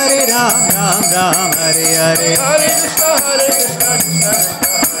Ram, Ram Ram, Hare Hare, Hare Krishna, Krishna Krishna,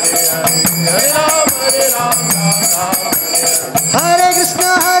 Hare Hare, Hare Ram, Ram Ram, Hare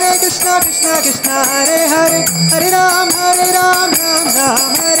Krishna, Krishna Krishna, Hare Hare, Hare Ram, Ram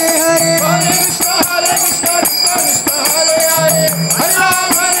Ram, Hare Hare, Hare Krishna, Krishna Krishna, Hare Hare, Hare Ram,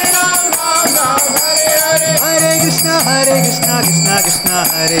 Ram Ram, Hare Hare, Hare Krishna, Krishna Krishna,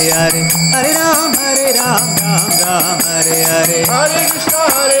 Hare Hare, Hare Ram, Ram Ram, Hare Hare, Hare Krishna,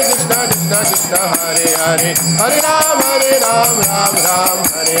 Krishna Krishna, Hare Hare, Hare Ram, Ram Ram,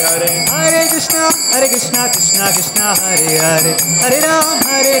 Hare Hare, Hare Krishna, Krishna Krishna, Hare Hare, Hare Ram,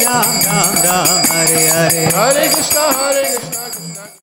 Ram Ram, Hare Hare, Hare Krishna, Krishna Krishna.